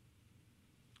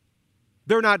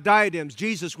 They're not diadems.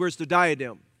 Jesus wears the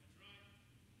diadem.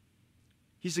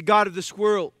 He's the God of this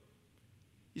world.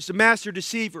 He's the master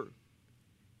deceiver.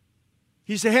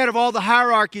 He's the head of all the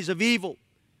hierarchies of evil.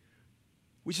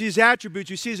 We see his attributes.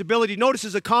 We see his ability. Notice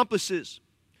his accomplices.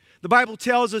 The Bible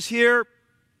tells us here,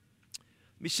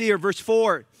 let me see here, verse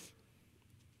 4.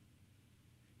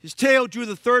 His tail drew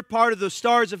the third part of the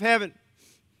stars of heaven.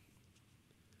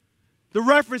 The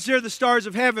reference here to the stars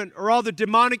of heaven are all the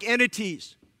demonic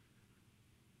entities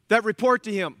that report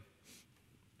to him.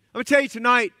 I'm going to tell you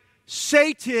tonight,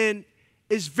 Satan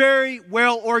is very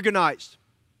well organized,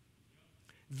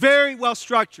 very well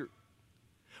structured,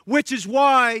 which is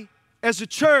why, as a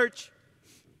church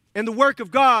and the work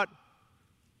of God,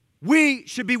 we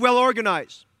should be well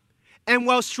organized and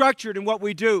well structured in what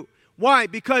we do. Why?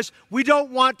 Because we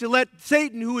don't want to let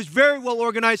Satan, who is very well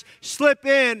organized, slip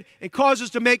in and cause us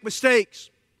to make mistakes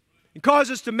and cause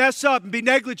us to mess up and be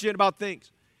negligent about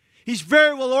things. He's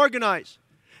very well organized.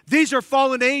 These are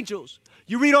fallen angels.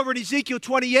 You read over in Ezekiel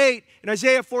 28 and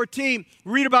Isaiah 14,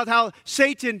 read about how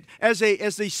Satan, as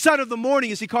the son of the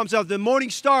morning, as he comes out, the morning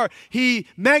star, he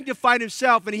magnified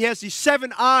himself, and he has these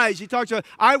 7 eyes. He talks about,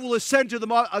 I will ascend to the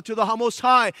Most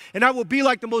High, and I will be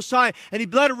like the Most High. And he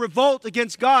led a revolt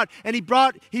against God, and he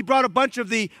brought a bunch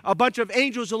of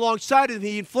angels alongside him.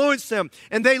 He influenced them,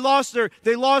 and they lost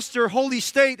their holy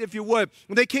state, if you would.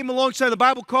 When they came alongside, the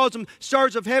Bible calls them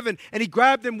stars of heaven, and he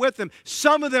grabbed them with him.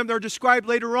 Some of them are described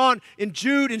later on in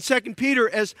Jude and 2 Peter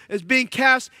as being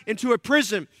cast into a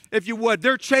prison, if you would.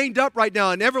 They're chained up right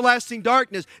now in everlasting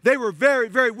darkness. They were very,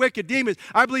 very wicked demons.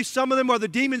 I believe some of them are the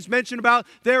demons mentioned about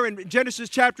there in Genesis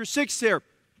chapter 6 there.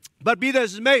 But be that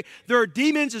as it may, there are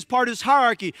demons as part of this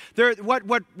hierarchy.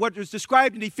 What is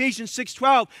described in Ephesians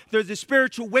 6:12, there's the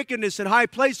spiritual wickedness in high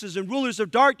places and rulers of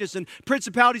darkness and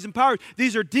principalities and powers.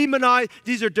 These are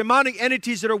demonic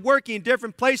entities that are working in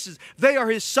different places. They are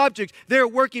his subjects. They are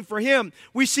working for him.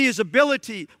 We see his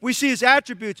ability. We see his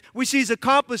attributes. We see his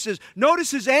accomplices. Notice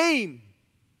his aim.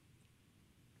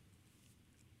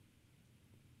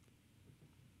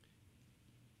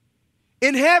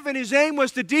 In heaven, his aim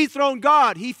was to dethrone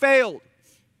God. He failed.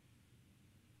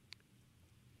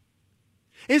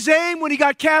 His aim when he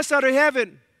got cast out of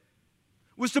heaven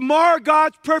was to mar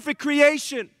God's perfect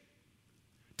creation,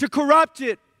 to corrupt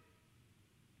it,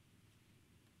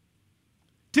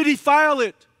 to defile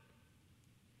it,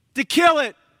 to kill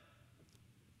it.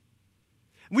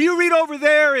 When you read over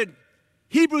there in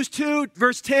Hebrews 2,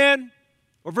 verse 10,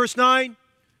 or verse 9,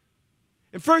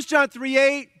 in 1 John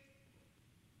 3:8,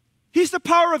 he's the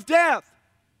power of death.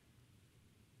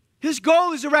 His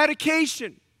goal is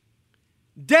eradication,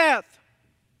 death.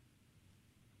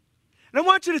 And I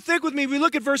want you to think with me, we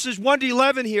look at verses 1 to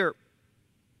 11 here.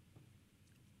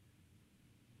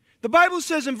 The Bible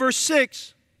says in verse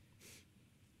 6,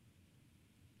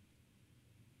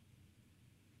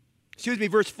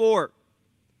 verse 4,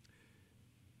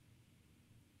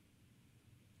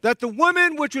 that the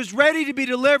woman which was ready to be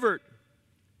delivered,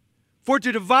 for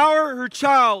to devour her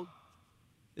child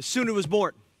as soon as it was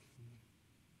born.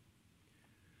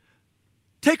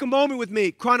 Take a moment with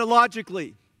me,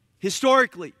 chronologically,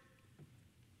 historically.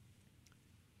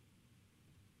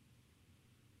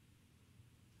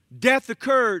 Death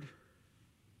occurred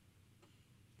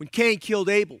when Cain killed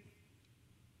Abel.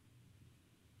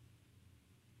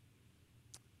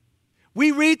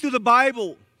 We read through the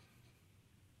Bible,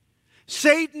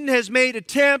 Satan has made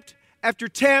attempt after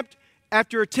attempt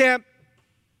after attempt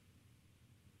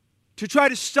to try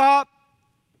to stop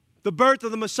the birth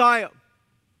of the Messiah.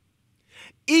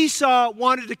 Esau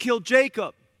wanted to kill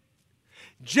Jacob.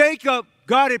 Jacob,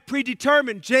 God had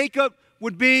predetermined Jacob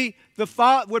would be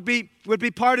part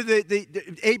of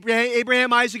the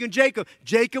Abraham, Isaac, and Jacob.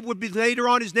 Jacob would be later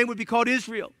on, his name would be called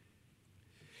Israel.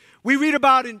 We read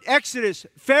about in Exodus,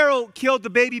 Pharaoh killed the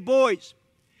baby boys.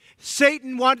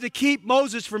 Satan wanted to keep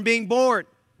Moses from being born.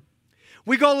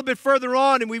 We go a little bit further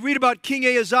on and we read about King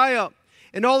Ahaziah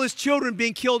and all his children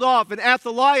being killed off. And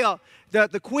Athaliah,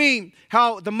 the queen,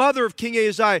 how the mother of King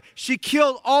Ahaziah, she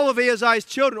killed all of Ahaziah's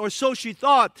children, or so she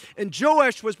thought. And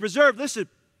Joash was preserved. Listen,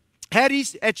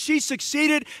 Had she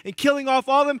succeeded in killing off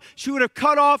all of them, she would have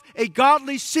cut off a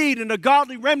godly seed and a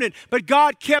godly remnant. But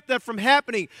God kept that from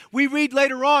happening. We read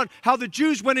later on how the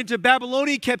Jews went into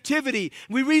Babylonian captivity.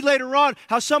 We read later on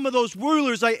how some of those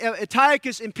rulers like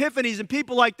Antiochus Epiphanes and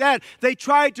people like that, they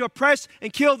tried to oppress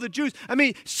and kill the Jews. I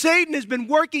mean, Satan has been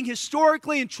working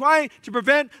historically and trying to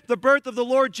prevent the birth of the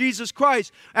Lord Jesus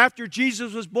Christ. After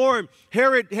Jesus was born,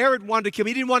 Herod wanted to kill him.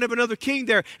 He didn't want to have another king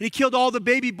there. And he killed all the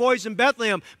baby boys in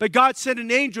Bethlehem. But God sent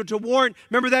an angel to warn,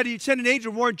 remember that? He sent an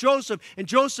angel to warn Joseph, and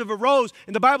Joseph arose,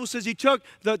 and the Bible says he took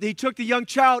the young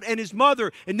child and his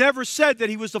mother, and never said that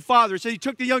he was the father. It said he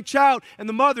took the young child and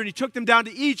the mother, and he took them down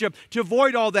to Egypt to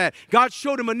avoid all that. God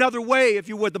showed him another way, if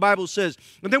you would, the Bible says.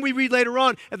 And then we read later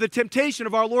on at the temptation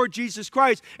of our Lord Jesus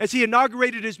Christ, as he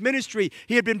inaugurated his ministry,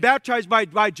 he had been baptized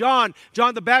by John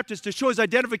the Baptist, to show his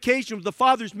identification with the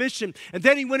Father's mission. And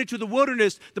then he went into the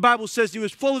wilderness. The Bible says he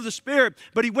was full of the Spirit,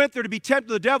 but he went there to be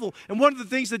tempted of the devil. And one of the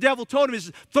things the devil told him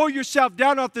is, throw yourself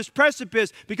down off this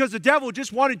precipice, because the devil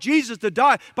just wanted Jesus to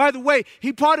die. By the way,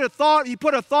 he put a thought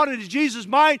into Jesus'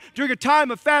 mind during a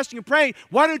time of fasting and praying.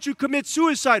 Why don't you commit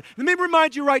suicide? Let me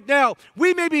remind you right now,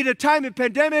 we may be in a time of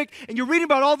pandemic, and you're reading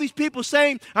about all these people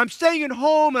saying, I'm staying at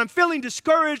home, I'm feeling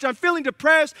discouraged, I'm feeling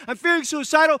depressed, I'm feeling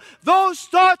suicidal. Those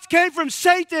thoughts came from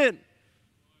Satan.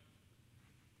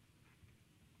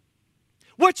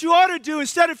 What you ought to do,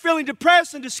 instead of feeling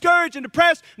depressed and discouraged and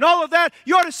depressed and all of that,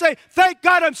 you ought to say, thank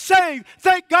God I'm saved.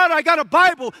 Thank God I got a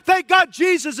Bible. Thank God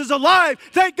Jesus is alive.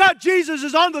 Thank God Jesus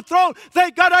is on the throne.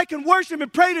 Thank God I can worship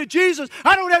and pray to Jesus.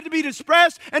 I don't have to be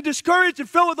depressed and discouraged and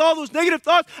filled with all those negative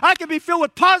thoughts. I can be filled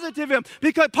with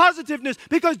positiveness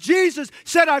because Jesus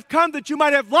said, I've come that you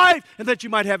might have life and that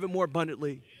you might have it more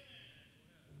abundantly.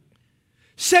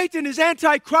 Satan is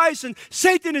anti-Christ, and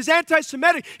Satan is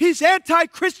anti-Semitic. He's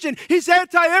anti-Christian. He's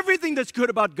anti-everything that's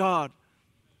good about God.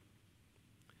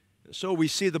 So we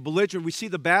see the belligerent, we see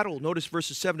the battle. Notice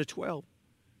verses 7 to 12.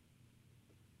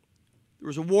 There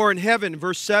was a war in heaven,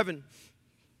 verse 7.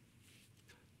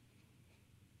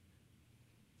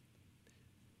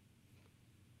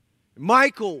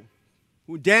 Michael,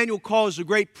 who Daniel calls the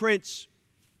great prince,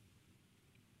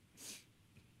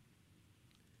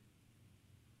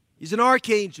 he's an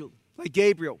archangel, like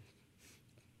Gabriel.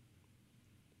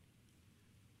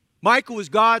 Michael is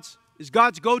God's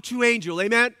go-to angel,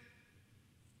 amen?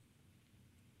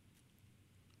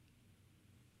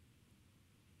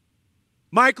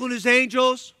 Michael and his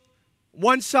angels,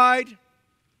 one side.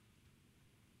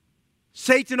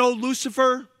 Satan, old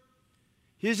Lucifer,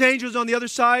 his angels on the other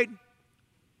side.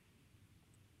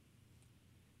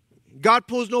 God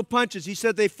pulls no punches. He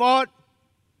said they fought,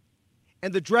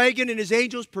 and the dragon and his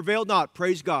angels prevailed not.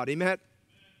 Praise God. Amen.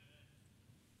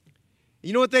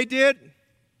 You know what they did?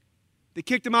 They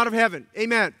kicked him out of heaven.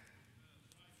 Amen.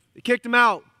 They kicked him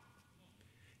out.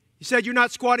 He said, "You're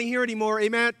not squatting here anymore."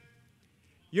 Amen.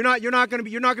 You're not going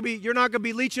to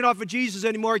be leeching off of Jesus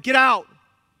anymore. Get out.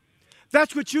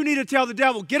 That's what you need to tell the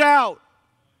devil. Get out.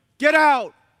 Get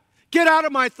out. Get out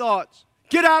of my thoughts.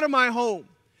 Get out of my home.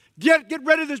 Get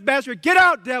rid of this bastard. Get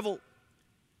out, devil.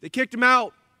 They kicked him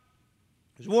out.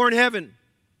 There's war in heaven.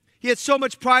 He had so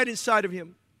much pride inside of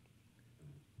him.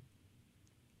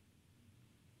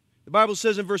 The Bible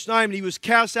says in verse 9, he was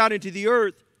cast out into the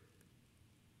earth.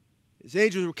 His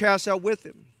angels were cast out with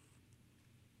him.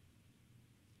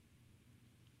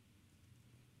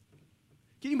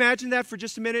 Can you imagine that for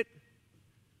just a minute?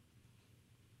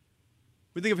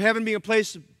 We think of heaven being a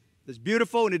place that's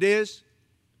beautiful, and it is,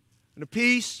 and a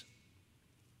peace.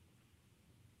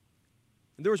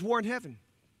 And there was war in heaven.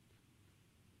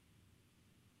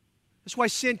 That's why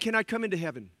sin cannot come into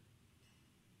heaven.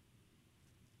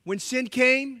 When sin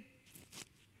came,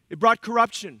 it brought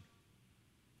corruption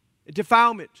and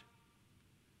defilement.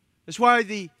 That's why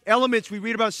the elements we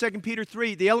read about in 2 Peter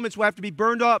 3, the elements will have to be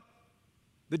burned up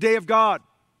the day of God.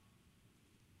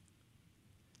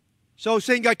 So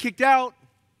Satan got kicked out.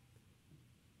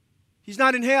 He's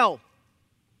not in hell.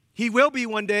 He will be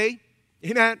one day.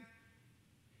 Amen.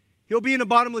 He'll be in a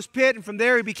bottomless pit, and from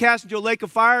there he'll be cast into a lake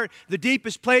of fire. The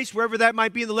deepest place, wherever that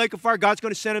might be in the lake of fire, God's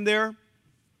going to send him there.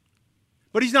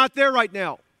 But he's not there right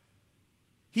now.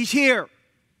 He's here.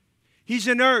 He's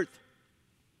in earth.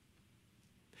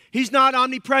 He's not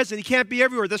omnipresent. He can't be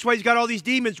everywhere. That's why he's got all these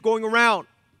demons going around.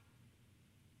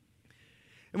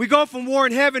 And we go from war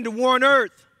in heaven to war on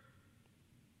earth.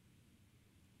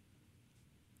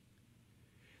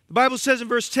 The Bible says in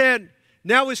verse 10,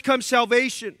 now has come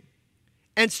salvation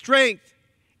and strength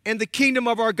and the kingdom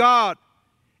of our God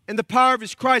and the power of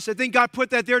his Christ. I think God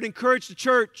put that there to encourage the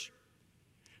church,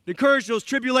 to encourage those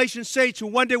tribulation saints who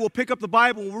one day will pick up the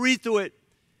Bible and will read through it.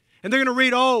 And they're going to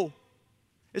read, oh,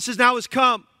 It says, now has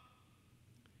come.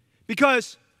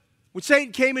 Because when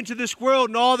Satan came into this world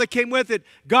and all that came with it,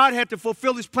 God had to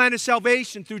fulfill his plan of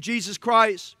salvation through Jesus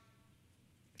Christ.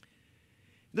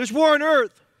 There's war on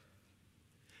earth.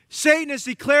 Satan has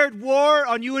declared war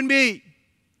on you and me.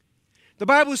 The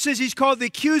Bible says he's called the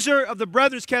accuser of the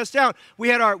brethren is cast out. We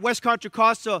had our West Contra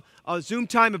Costa Zoom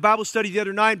time, a Bible study the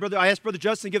other night. I asked Brother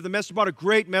Justin to give the message about a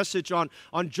great message on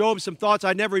Job, some thoughts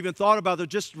I never even thought about that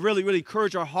just really, really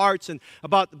encourage our hearts and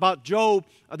about Job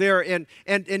there. And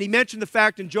he mentioned the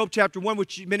fact in Job chapter 1,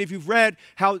 which many of you have read,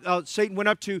 how Satan went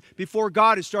up to before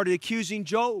God and started accusing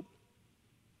Job.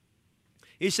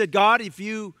 He said, God, if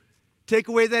you take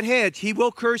away that hedge, he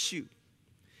will curse you.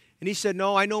 And he said,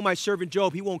 no, I know my servant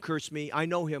Job. He won't curse me. I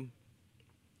know him.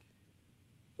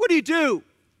 What do you do?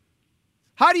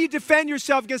 How do you defend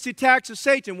yourself against the attacks of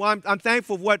Satan? Well, I'm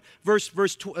thankful for what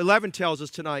verse 11 tells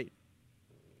us tonight.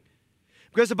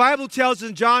 Because the Bible tells us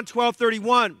in John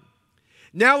 12:31,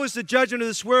 now is the judgment of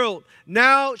this world.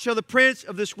 Now shall the prince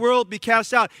of this world be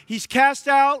cast out. He's cast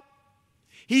out.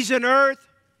 He's in earth.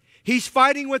 He's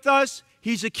fighting with us.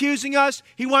 He's accusing us.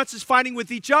 He wants us fighting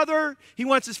with each other. He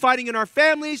wants us fighting in our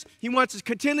families. He wants us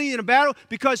continuing in a battle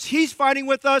because he's fighting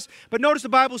with us. But notice the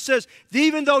Bible says,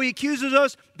 even though he accuses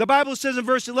us, the Bible says in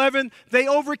verse 11, they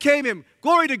overcame him.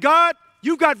 Glory to God.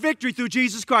 You've got victory through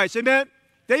Jesus Christ. Amen?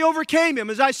 They overcame him.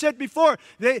 As I said before,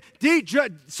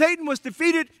 Satan was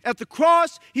defeated at the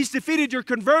cross. He's defeated your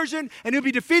conversion, and he'll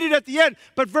be defeated at the end.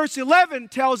 But verse 11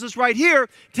 tells us right here,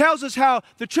 tells us how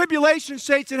the tribulation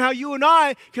saints and how you and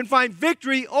I can find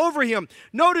victory over him.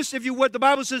 Notice, if you what the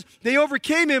Bible says, they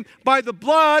overcame him by the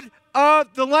blood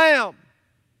of the Lamb.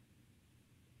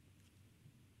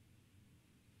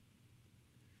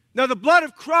 Now, the blood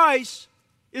of Christ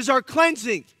is our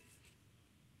cleansing.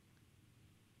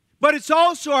 But it's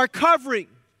also our covering.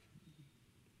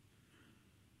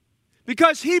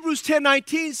 Because Hebrews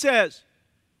 10:19 says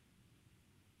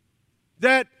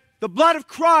that the blood of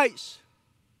Christ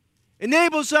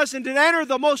enables us to enter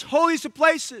the most holiest of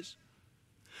places.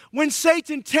 When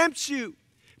Satan tempts you,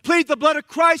 plead the blood of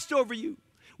Christ over you.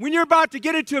 When you're about to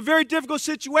get into a very difficult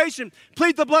situation,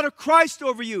 plead the blood of Christ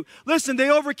over you. Listen, they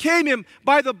overcame him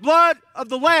by the blood of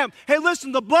the Lamb. Hey,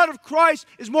 listen, the blood of Christ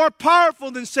is more powerful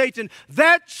than Satan.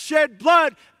 That shed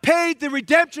blood paid the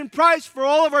redemption price for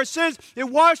all of our sins.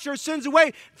 It washed our sins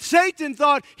away. Satan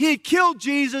thought he had killed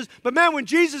Jesus, but man, when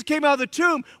Jesus came out of the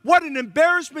tomb, what an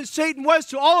embarrassment Satan was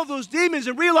to all of those demons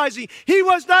and realizing he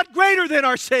was not greater than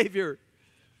our Savior.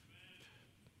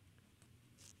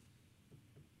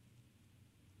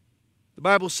 The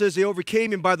Bible says they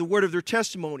overcame him by the word of their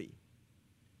testimony.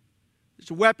 There's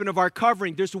a weapon of our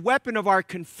covering. There's a weapon of our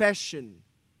confession.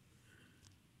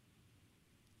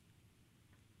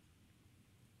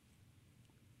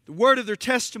 The word of their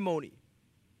testimony.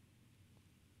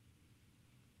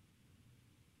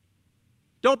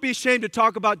 Don't be ashamed to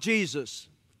talk about Jesus.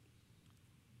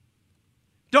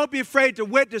 Don't be afraid to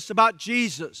witness about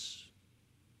Jesus.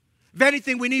 If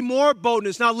anything, we need more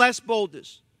boldness, not less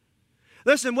boldness.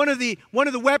 Listen, one of the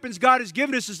weapons God has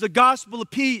given us is the gospel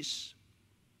of peace.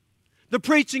 The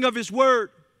preaching of his word.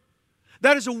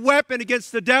 That is a weapon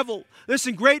against the devil.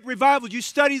 Listen, great revivals. You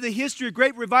study the history of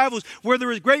great revivals. Where there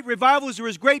was great revivals, there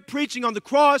was great preaching on the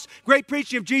cross, great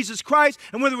preaching of Jesus Christ.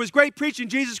 And where there was great preaching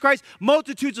of Jesus Christ,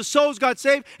 multitudes of souls got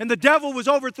saved, and the devil was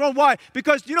overthrown. Why?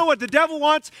 Because you know what the devil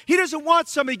wants? He doesn't want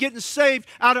somebody getting saved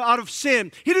out of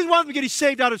sin. He doesn't want them getting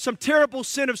saved out of some terrible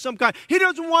sin of some kind. He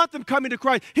doesn't want them coming to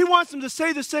Christ. He wants them to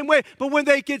stay the same way. But when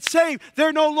they get saved,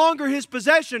 they're no longer his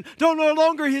possession. They're no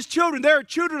longer his children. They're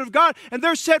children of God, and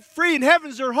they're set free, and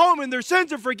heaven's their home, and their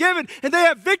sins are forgiven, and they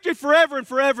have victory forever and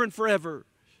forever and forever.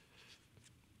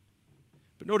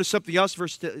 But notice something else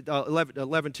verse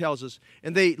 11 tells us.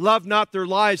 And they loved not their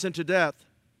lives unto death.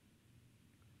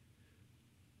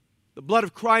 The blood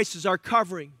of Christ is our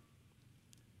covering.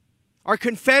 Our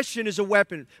confession is a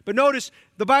weapon. But notice,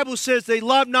 the Bible says they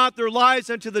love not their lives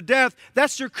unto the death.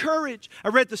 That's their courage. I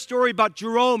read the story about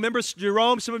Jerome. Remember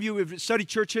Jerome? Some of you have studied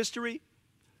church history.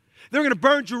 They're going to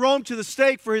burn Jerome to the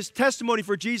stake for his testimony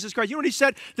for Jesus Christ. You know what he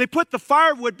said? They put the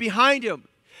firewood behind him.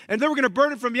 And they were going to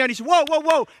burn him from behind. He said, whoa, whoa,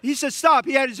 whoa. He said, stop.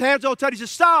 He had his hands all tight. He said,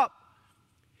 stop.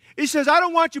 He says, I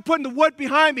don't want you putting the wood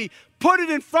behind me. Put it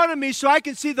in front of me so I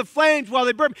can see the flames while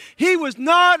they burn. He was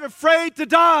not afraid to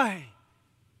die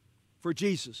for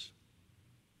Jesus.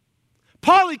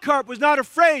 Polycarp was not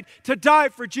afraid to die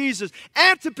for Jesus.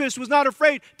 Antipas was not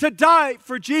afraid to die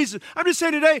for Jesus. I'm just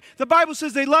saying today, the Bible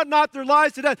says they love not their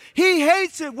lives to death. He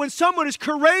hates it when someone is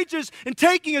courageous in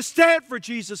taking a stand for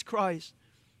Jesus Christ.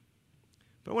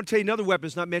 But I want to tell you another weapon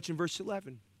that's not mentioned in verse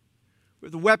 11. We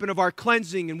have the weapon of our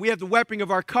cleansing, and we have the weapon of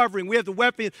our covering. We have the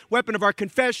weapon of our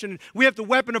confession. We have the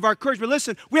weapon of our courage. But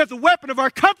listen, we have the weapon of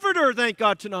our comforter, thank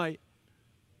God, tonight.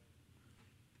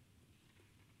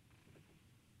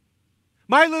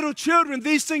 My little children,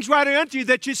 these things write I unto you,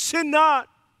 that you sin not.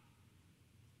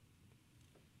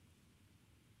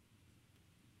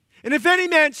 And if any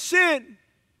man sin,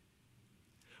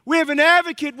 we have an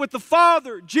advocate with the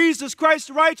Father, Jesus Christ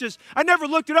the righteous. I never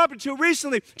looked it up until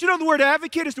recently. Do you know the word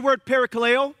advocate is the word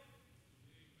parakaleo?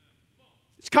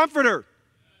 It's comforter.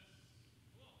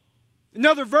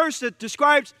 Another verse that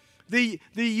describes the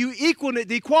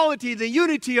equality, the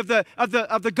unity of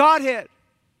the Godhead.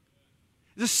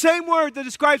 The same word that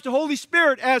describes the Holy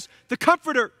Spirit as the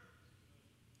comforter.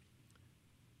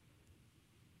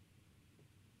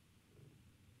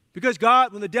 Because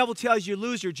God, when the devil tells you you're a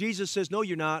loser, Jesus says, no,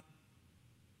 you're not.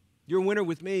 You're a winner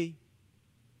with me.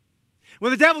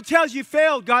 When the devil tells you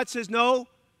failed, God says, no.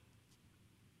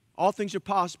 All things are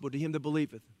possible to him that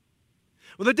believeth.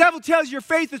 When the devil tells you your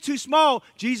faith is too small,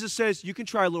 Jesus says, you can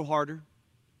try a little harder.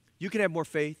 You can have more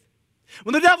faith.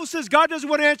 When the devil says God doesn't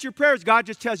want to answer your prayers, God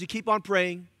just tells you, keep on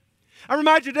praying. I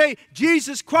remind you today,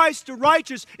 Jesus Christ the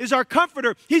righteous is our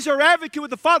comforter. He's our advocate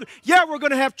with the Father. Yeah, we're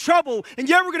going to have trouble, and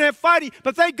yeah, we're going to have fighting,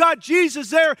 but thank God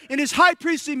Jesus there in his high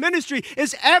priestly ministry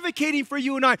is advocating for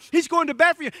you and I. He's going to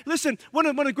bat for you. Listen, one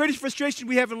of the greatest frustrations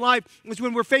we have in life is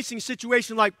when we're facing a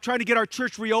situation like trying to get our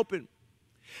church reopened.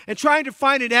 And trying to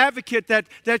find an advocate that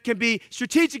can be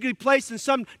strategically placed in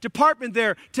some department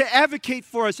there to advocate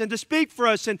for us and to speak for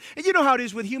us. And you know how it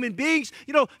is with human beings.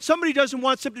 You know, somebody doesn't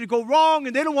want something to go wrong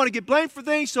and they don't want to get blamed for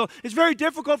things. So it's very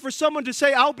difficult for someone to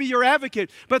say, I'll be your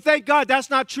advocate. But thank God that's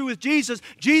not true with Jesus.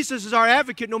 Jesus is our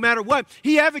advocate no matter what.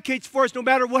 He advocates for us no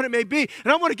matter what it may be.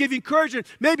 And I want to give you encouragement.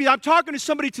 Maybe I'm talking to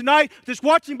somebody tonight that's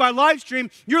watching by live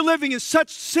stream. You're living in such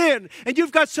sin and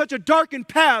you've got such a darkened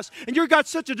past and you've got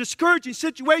such a discouraging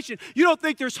situation. You don't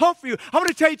think there's hope for you. I want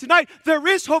to tell you tonight, there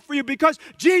is hope for you because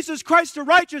Jesus Christ the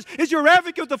righteous is your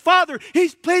advocate with the Father.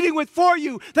 He's pleading for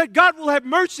you that God will have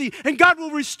mercy and God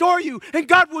will restore you and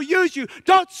God will use you.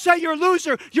 Don't say you're a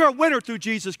loser. You're a winner through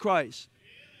Jesus Christ.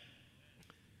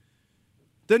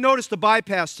 Then notice the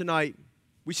bypass tonight.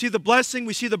 We see the blessing,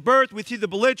 we see the birth, we see the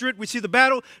belligerent, we see the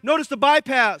battle. Notice the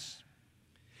bypass.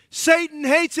 Satan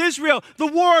hates Israel. The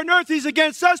war on earth, he's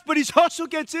against us, but he's also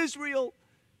against Israel.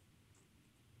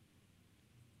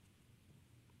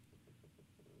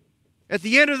 At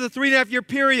the end of the 3.5-year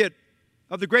period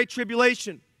of the Great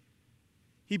Tribulation,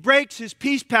 he breaks his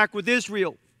peace pact with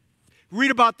Israel.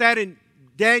 Read about that in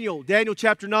Daniel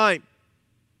chapter 9.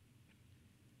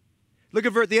 Look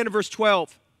at the end of verse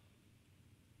 12.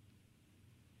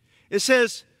 It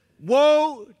says,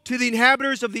 woe to the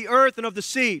inhabitants of the earth and of the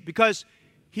sea, because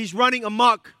he's running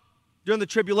amok during the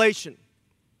tribulation.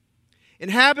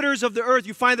 Inhabitants of the earth,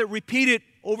 you find that repeated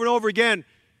over and over again.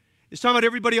 It's talking about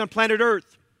everybody on planet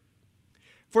earth.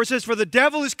 For it says, for the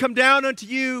devil is come down unto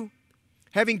you,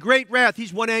 having great wrath.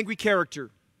 He's one angry character.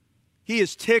 He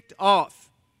is ticked off.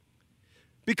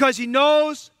 Because he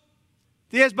knows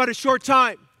he has but a short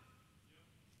time.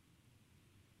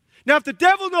 Now, if the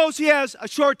devil knows he has a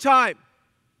short time,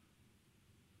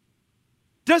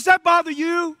 does that bother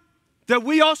you that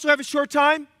we also have a short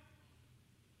time?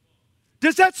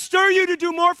 Does that stir you to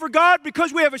do more for God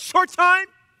because we have a short time?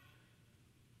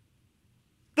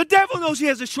 The devil knows he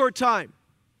has a short time.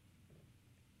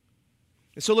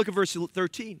 And so look at verse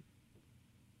 13.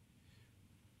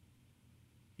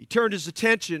 He turned his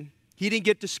attention. He didn't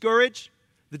get discouraged.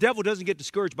 The devil doesn't get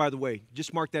discouraged, by the way.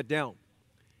 Just mark that down.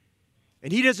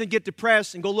 And he doesn't get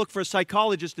depressed and go look for a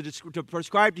psychologist to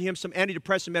prescribe to him some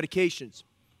antidepressant medications.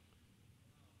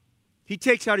 He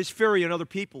takes out his fury on other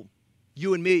people,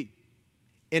 you and me.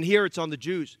 And here it's on the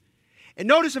Jews. And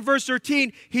notice in verse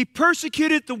 13, he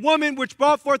persecuted the woman which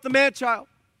brought forth the man-child.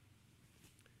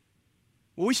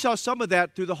 Well, we saw some of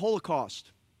that through the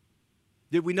Holocaust.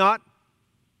 Did we not?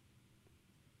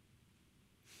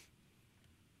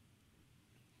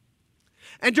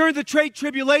 And during the Great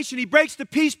Tribulation, he breaks the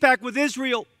peace pact with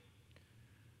Israel.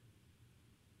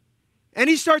 And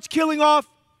he starts killing off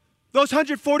those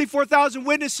 144,000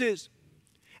 witnesses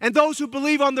and those who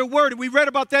believe on their word. And we read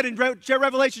about that in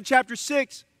Revelation chapter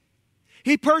 6.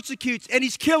 He persecutes and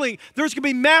he's killing. There's going to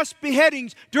be mass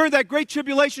beheadings during that Great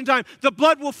Tribulation time. The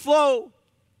blood will flow.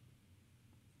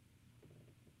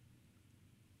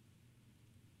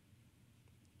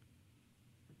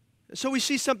 So we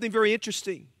see something very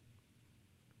interesting.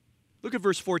 Look at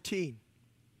verse 14.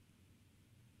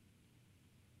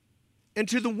 And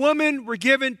to the woman were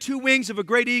given 2 wings of a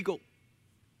great eagle.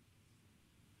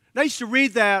 And I used to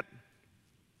read that,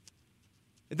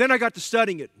 and then I got to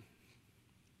studying it.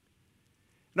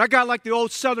 And I got like the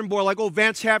old Southern boy, like old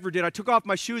Vance Havner did. I took off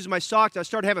my shoes and my socks. And I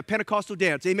started having a Pentecostal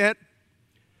dance. Amen?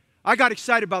 I got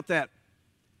excited about that.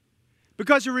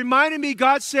 Because it reminded me,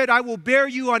 God said, I will bear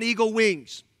you on eagle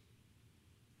wings.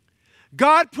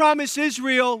 God promised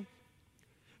Israel,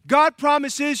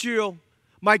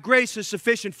 my grace is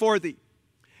sufficient for thee.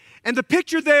 And the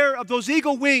picture there of those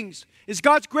eagle wings is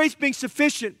God's grace being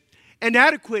sufficient and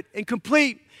adequate and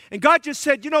complete. And God just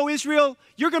said, you know, Israel,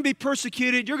 you're going to be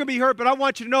persecuted, you're going to be hurt, but I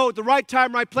want you to know at the right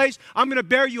time, right place, I'm going to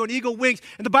bear you on eagle wings.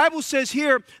 And the Bible says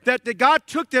here that God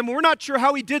took them, and we're not sure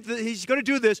how he's going to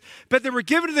do this, but they were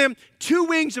given to them 2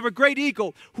 wings of a great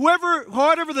eagle.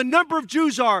 Whatever the number of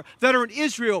Jews are that are in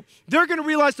Israel, they're going to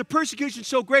realize the persecution is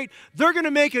so great, they're going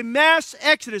to make a mass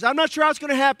exodus. I'm not sure how it's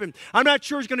going to happen. I'm not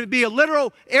sure it's going to be a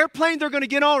literal airplane they're going to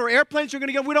get on or airplanes they're going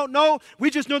to get on. We don't know. We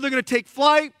just know they're going to take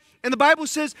flight. And the Bible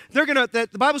says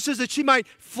that she might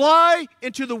fly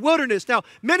into the wilderness. Now,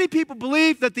 many people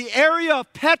believe that the area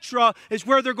of Petra is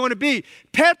where they're going to be.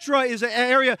 Petra is an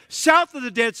area south of the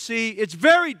Dead Sea. It's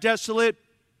very desolate.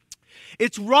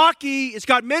 It's rocky. It's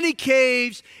got many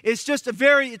caves. It's a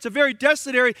very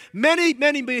desolate area. Many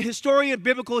historian,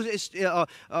 biblical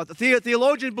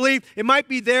theologians believe it might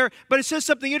be there. But it says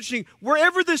something interesting.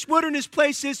 Wherever this wilderness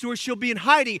place is, where she'll be in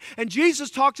hiding. And Jesus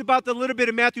talks about that a little bit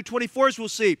in Matthew 24, as we'll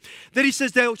see. That he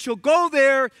says that she'll go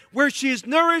there where she is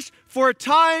nourished for a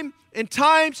time and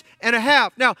times and a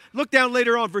half. Now, look down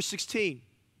later on, verse 16.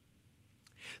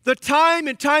 The time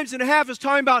and times and a half is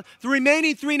talking about the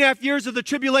remaining 3.5 years of the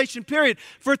tribulation period.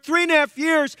 For 3.5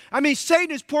 years,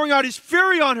 Satan is pouring out his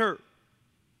fury on her.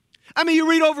 You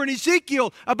read over in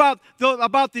Ezekiel about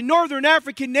the northern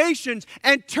African nations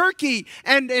and Turkey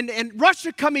and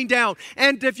Russia coming down.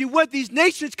 And if you would, these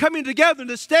nations coming together,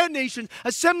 the stand nations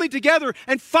assembling together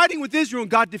and fighting with Israel, and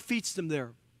God defeats them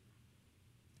there.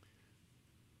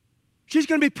 She's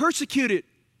going to be persecuted.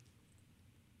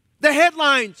 The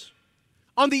headlines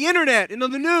on the internet and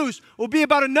on the news will be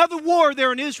about another war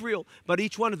there in Israel. But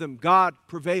each one of them, God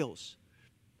prevails.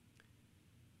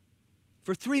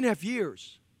 For 3.5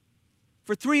 years.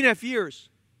 For 3.5 years.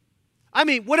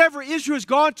 Whatever Israel has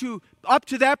gone to up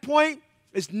to that point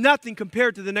is nothing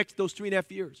compared to those 3.5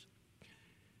 years.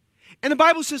 And the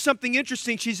Bible says something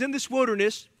interesting. She's in this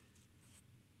wilderness.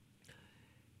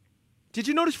 Did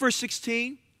you notice verse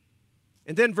 16?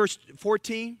 And then verse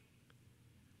 14?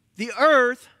 The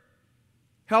earth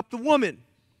help the woman.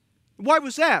 Why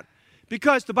was that?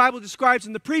 Because the Bible describes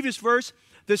in the previous verse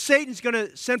that Satan's going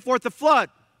to send forth a flood.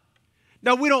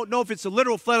 Now, we don't know if it's a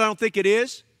literal flood. I don't think it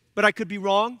is, but I could be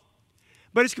wrong.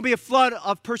 But it's going to be a flood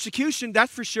of persecution,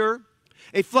 that's for sure.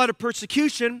 A flood of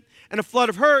persecution and a flood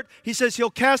of hurt. He says he'll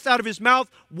cast out of his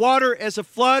mouth water as a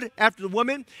flood after the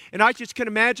woman. And I just can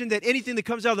imagine that anything that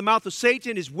comes out of the mouth of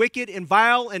Satan is wicked and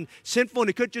vile and sinful. And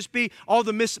it could just be all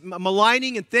the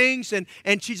maligning and things. And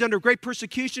she's under great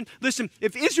persecution. Listen,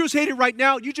 if Israel's hated right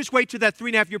now, you just wait till that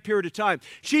 3.5 year period of time.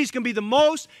 She's going to be the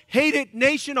most hated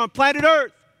nation on planet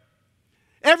Earth.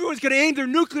 Everyone's going to aim their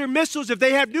nuclear missiles. If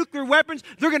they have nuclear weapons,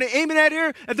 they're going to aim it at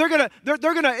her. If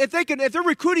they're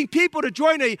recruiting people to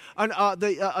join an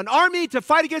army to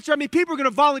fight against her, people are going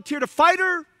to volunteer to fight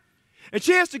her. And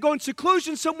she has to go in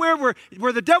seclusion somewhere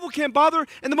where the devil can't bother her.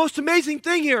 And the most amazing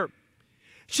thing here,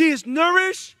 she is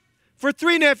nourished for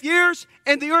 3.5 years,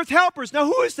 and the earth helpers. Now,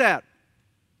 who is that?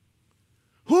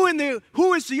 Who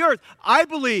is the earth? I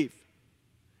believe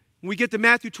when we get to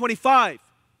Matthew 25.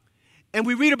 And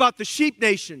we read about the sheep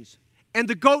nations and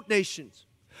the goat nations.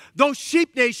 Those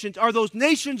sheep nations are those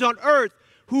nations on earth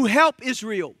who help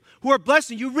Israel, who are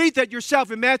blessing. You read that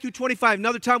yourself in Matthew 25.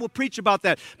 Another time we'll preach about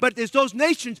that. But it's those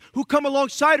nations who come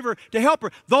alongside of her to help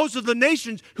her. Those are the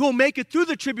nations who will make it through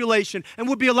the tribulation and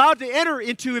will be allowed to enter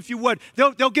into, if you would.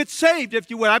 They'll get saved, if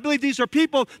you would. I believe these are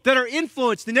people that are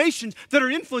influenced, the nations that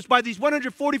are influenced by these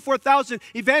 144,000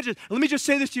 evangelists. And let me just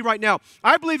say this to you right now.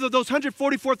 I believe that those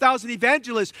 144,000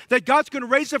 evangelists that God's going to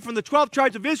raise up from the 12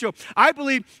 tribes of Israel, I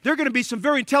believe there are going to be some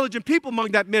very intelligent people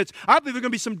among that midst. I believe there are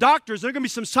going to be some doctors, there are going to be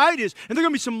some scientists, and there are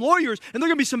going to be some lawyers, and there are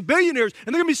going to be some billionaires,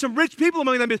 and there are going to be some rich people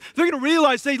among them. They're going to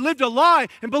realize they lived a lie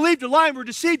and believed a lie and were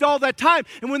deceived all that time.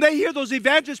 And when they hear those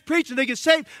evangelists preach and they get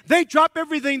saved, they drop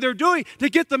everything they're doing to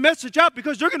get the message out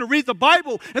because they're going to read the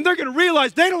Bible and they're going to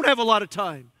realize they don't have a lot of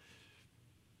time.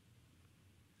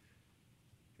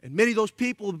 And many of those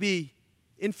people will be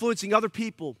influencing other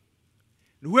people.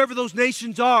 And whoever those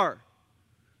nations are,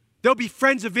 they'll be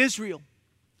friends of Israel.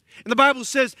 And the Bible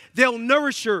says they'll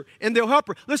nourish her and they'll help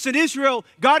her. Listen, Israel,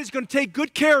 God is going to take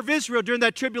good care of Israel during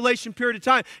that tribulation period of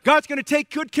time. God's going to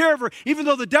take good care of her. Even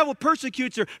though the devil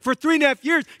persecutes her for 3.5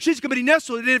 years, she's going to be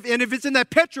nestled. And if it's in that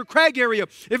Petra Crag area,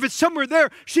 if it's somewhere there,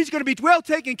 she's going to be well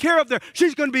taken care of there.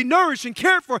 She's going to be nourished and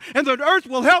cared for, and the earth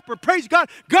will help her. Praise God.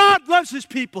 God loves his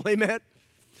people. Amen.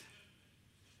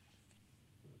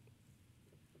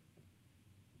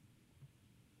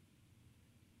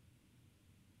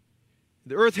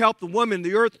 The earth helped the woman.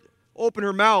 The earth opened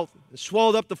her mouth and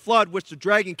swallowed up the flood, which the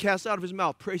dragon cast out of his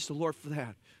mouth. Praise the Lord for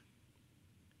that.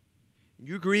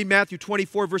 You can read Matthew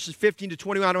 24, verses 15 to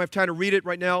 21. I don't have time to read it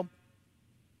right now. And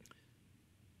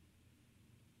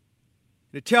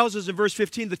it tells us in verse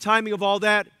 15 the timing of all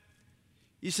that.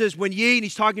 He says, when ye, and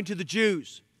he's talking to the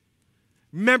Jews.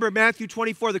 Remember Matthew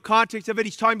 24, the context of it,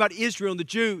 he's talking about Israel and the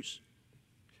Jews.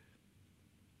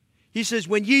 He says,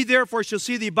 when ye therefore shall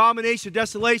see the abomination of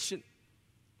desolation,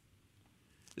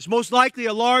 it's most likely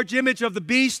a large image of the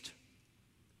beast.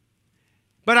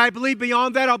 But I believe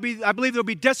beyond that, I believe there'll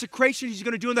be desecration he's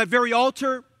going to do on that very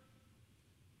altar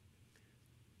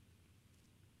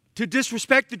to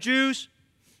disrespect the Jews.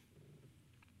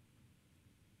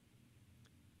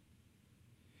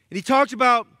 And he talks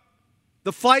about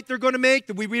the flight they're going to make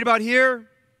that we read about here.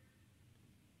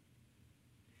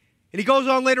 And he goes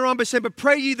on later on by saying, but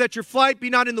pray ye that your flight be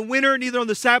not in the winter, neither on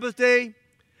the Sabbath day.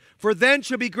 For then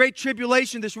shall be great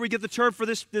tribulation. This is where we get the term for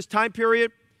this time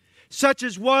period. Such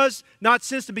as was not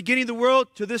since the beginning of the world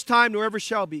to this time, nor ever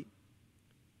shall be.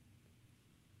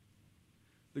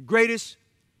 The greatest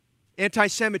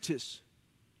anti-Semitist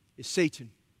is Satan.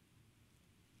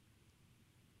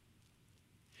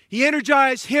 He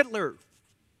energized Hitler.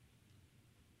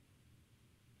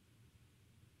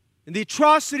 And the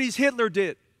atrocities Hitler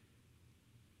did.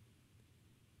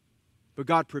 But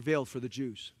God prevailed for the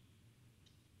Jews.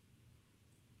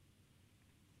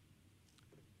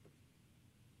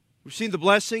 We've seen the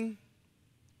blessing,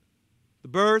 the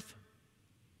birth,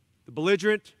 the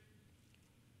belligerent,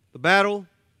 the battle.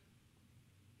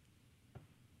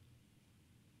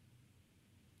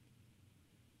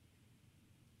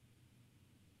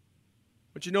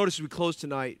 What you notice as we close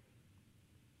tonight,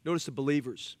 notice the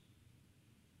believers.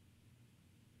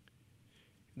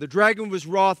 The dragon was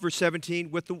wroth, verse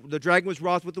 17, the dragon was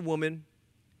wroth with the woman,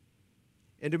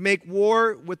 and to make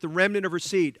war with the remnant of her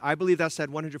seed. I believe that's that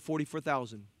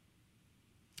 144,000.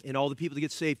 And all the people that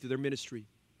get saved through their ministry.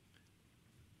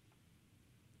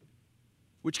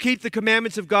 Which keep the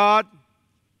commandments of God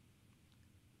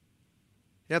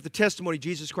and have the testimony of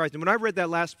Jesus Christ. And when I read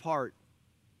that last part,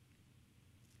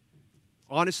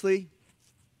 honestly,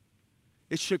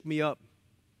 it shook me up.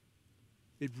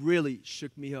 It really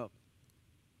shook me up.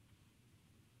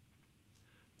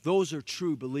 Those are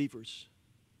true believers.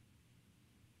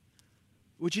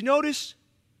 Would you notice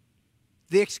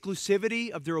the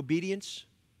exclusivity of their obedience?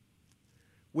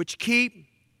 Which keep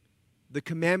the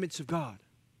commandments of God.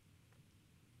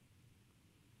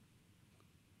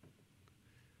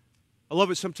 I love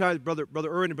it sometimes, Brother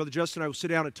Erwin and Brother Justin and I will sit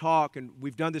down and talk, and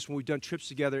we've done this when we've done trips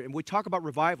together, and we talk about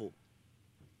revival.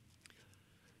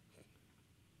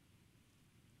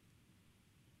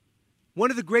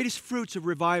 One of the greatest fruits of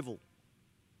revival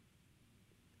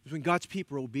is when God's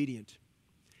people are obedient,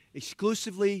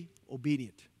 exclusively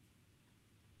obedient.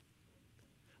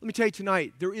 Let me tell you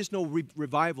tonight, there is no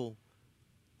revival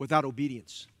without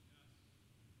obedience.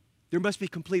 There must be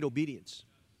complete obedience.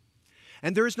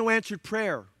 And there is no answered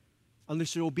prayer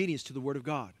unless there's obedience to the Word of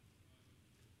God.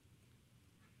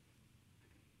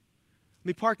 Let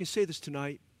me park and say this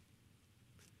tonight.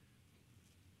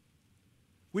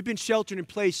 We've been sheltered in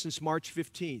place since March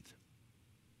 15th.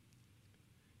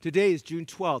 Today is June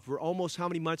 12th. We're almost, how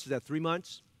many months is that? 3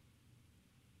 months?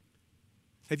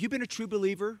 Have you been a true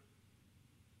believer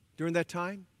during that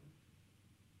time?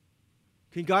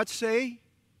 Can God say,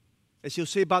 as He'll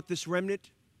say about this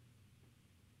remnant,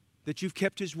 that you've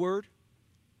kept His word?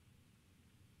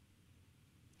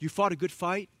 You fought a good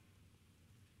fight?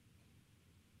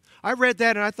 I read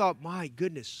that and I thought, my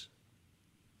goodness,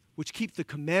 which keep the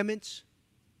commandments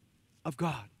of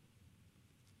God.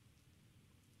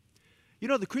 You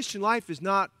know, the Christian life is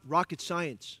not rocket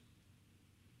science.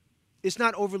 It's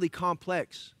not overly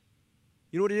complex.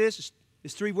 You know what it is?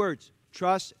 It's 3 words: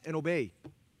 trust and obey.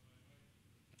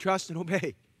 Trust and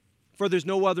obey. For there's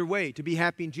no other way to be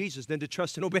happy in Jesus than to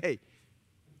trust and obey.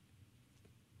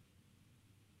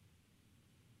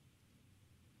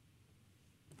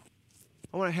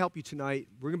 I want to help you tonight.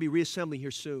 We're going to be reassembling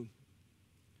here soon.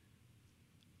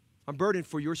 I'm burdened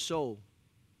for your soul.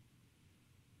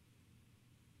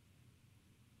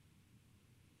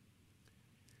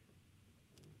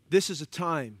 This is a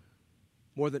time,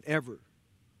 more than ever,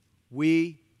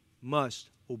 we must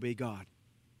obey God.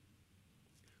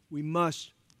 We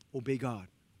must obey God.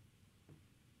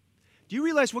 Do you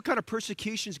realize what kind of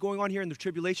persecution is going on here in the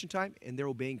tribulation time? And they're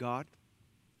obeying God.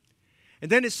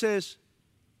 And then it says,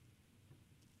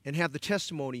 and have the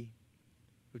testimony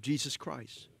of Jesus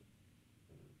Christ.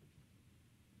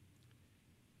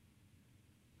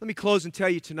 Let me close and tell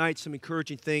you tonight some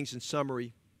encouraging things in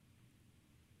summary.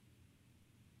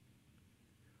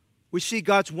 We see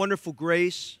God's wonderful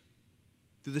grace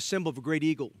through the symbol of a great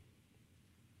eagle.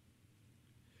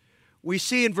 We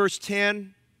see in verse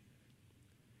 10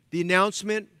 the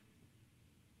announcement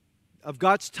of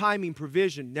God's timing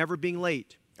provision, never being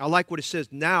late. I like what it says,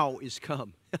 now is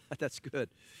come. That's good.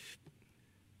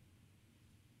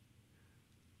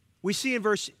 We see in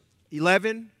verse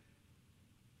 11,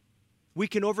 we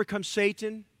can overcome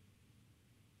Satan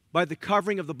by the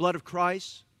covering of the blood of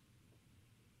Christ,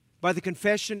 by the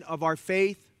confession of our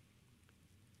faith,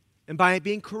 and by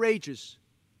being courageous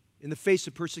in the face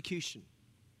of persecution.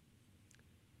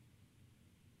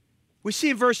 We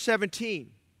see in verse 17,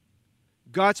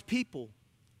 God's people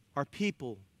are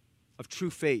people of true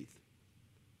faith,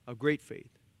 of great faith.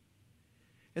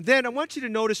 And then I want you to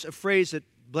notice a phrase that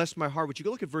blessed my heart. Would you go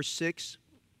look at verse 6?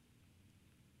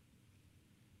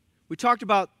 We talked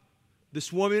about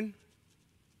this woman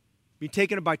being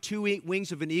taken by two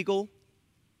wings of an eagle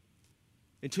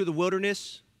into the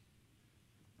wilderness.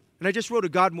 And I just wrote a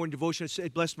God morning devotion.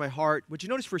 It blessed my heart. Would you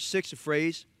notice verse 6, a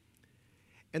phrase?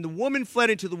 And the woman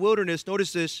fled into the wilderness,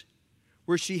 notice this,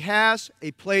 where she has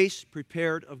a place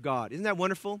prepared of God. Isn't that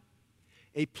wonderful?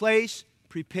 A place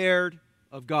prepared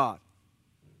of God.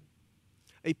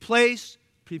 A place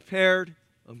prepared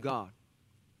of God.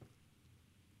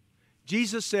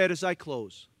 Jesus said, as I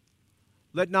close,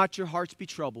 let not your hearts be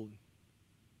troubled.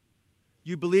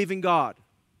 You believe in God.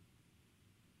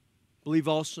 Believe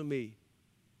also me.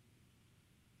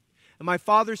 In my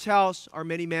Father's house are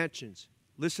many mansions.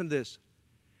 Listen to this.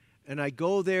 And I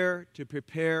go there to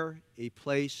prepare a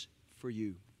place for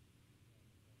you.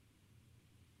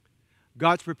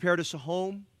 God's prepared us a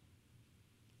home.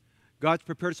 God's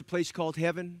prepared us a place called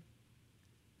heaven.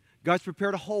 God's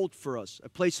prepared a hold for us, a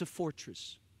place of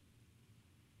fortress.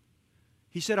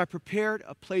 He said, I prepared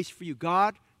a place for you.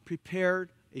 God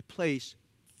prepared a place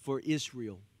for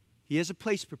Israel. He has a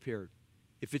place prepared.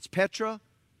 If it's Petra,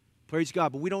 praise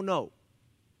God, but we don't know.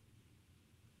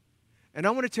 And I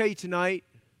want to tell you tonight,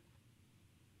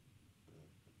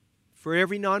 for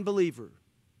every non-believer,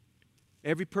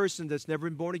 every person that's never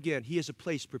been born again, He has a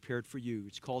place prepared for you.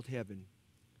 It's called heaven.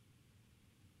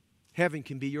 Heaven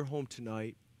can be your home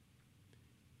tonight.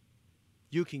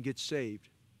 You can get saved.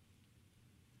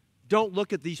 Don't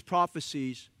look at these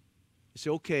prophecies and say,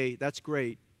 okay, that's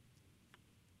great.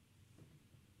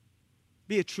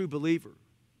 Be a true believer.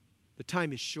 The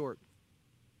time is short.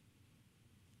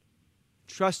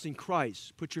 Trust in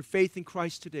Christ. Put your faith in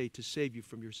Christ today to save you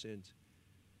from your sins.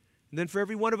 And then for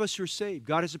every one of us who are saved,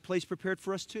 God has a place prepared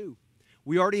for us too.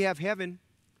 We already have heaven,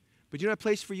 but you know a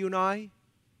place for you and I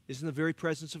is in the very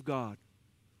presence of God.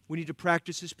 We need to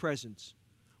practice His presence.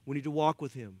 We need to walk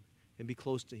with Him and be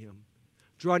close to Him.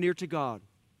 Draw near to God,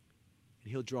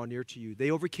 and He'll draw near to you.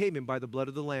 They overcame Him by the blood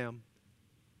of the Lamb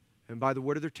and by the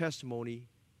word of their testimony.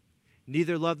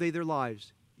 Neither loved they their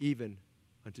lives, even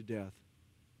unto death.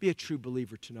 Be a true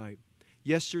believer tonight.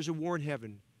 Yes, there's a war in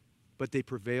heaven, but they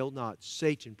prevailed not.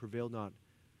 Satan prevailed not.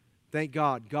 Thank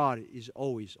God, God is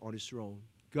always on His throne.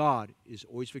 God is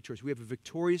always victorious. We have a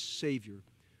victorious Savior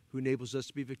who enables us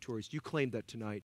to be victorious. You claim that tonight.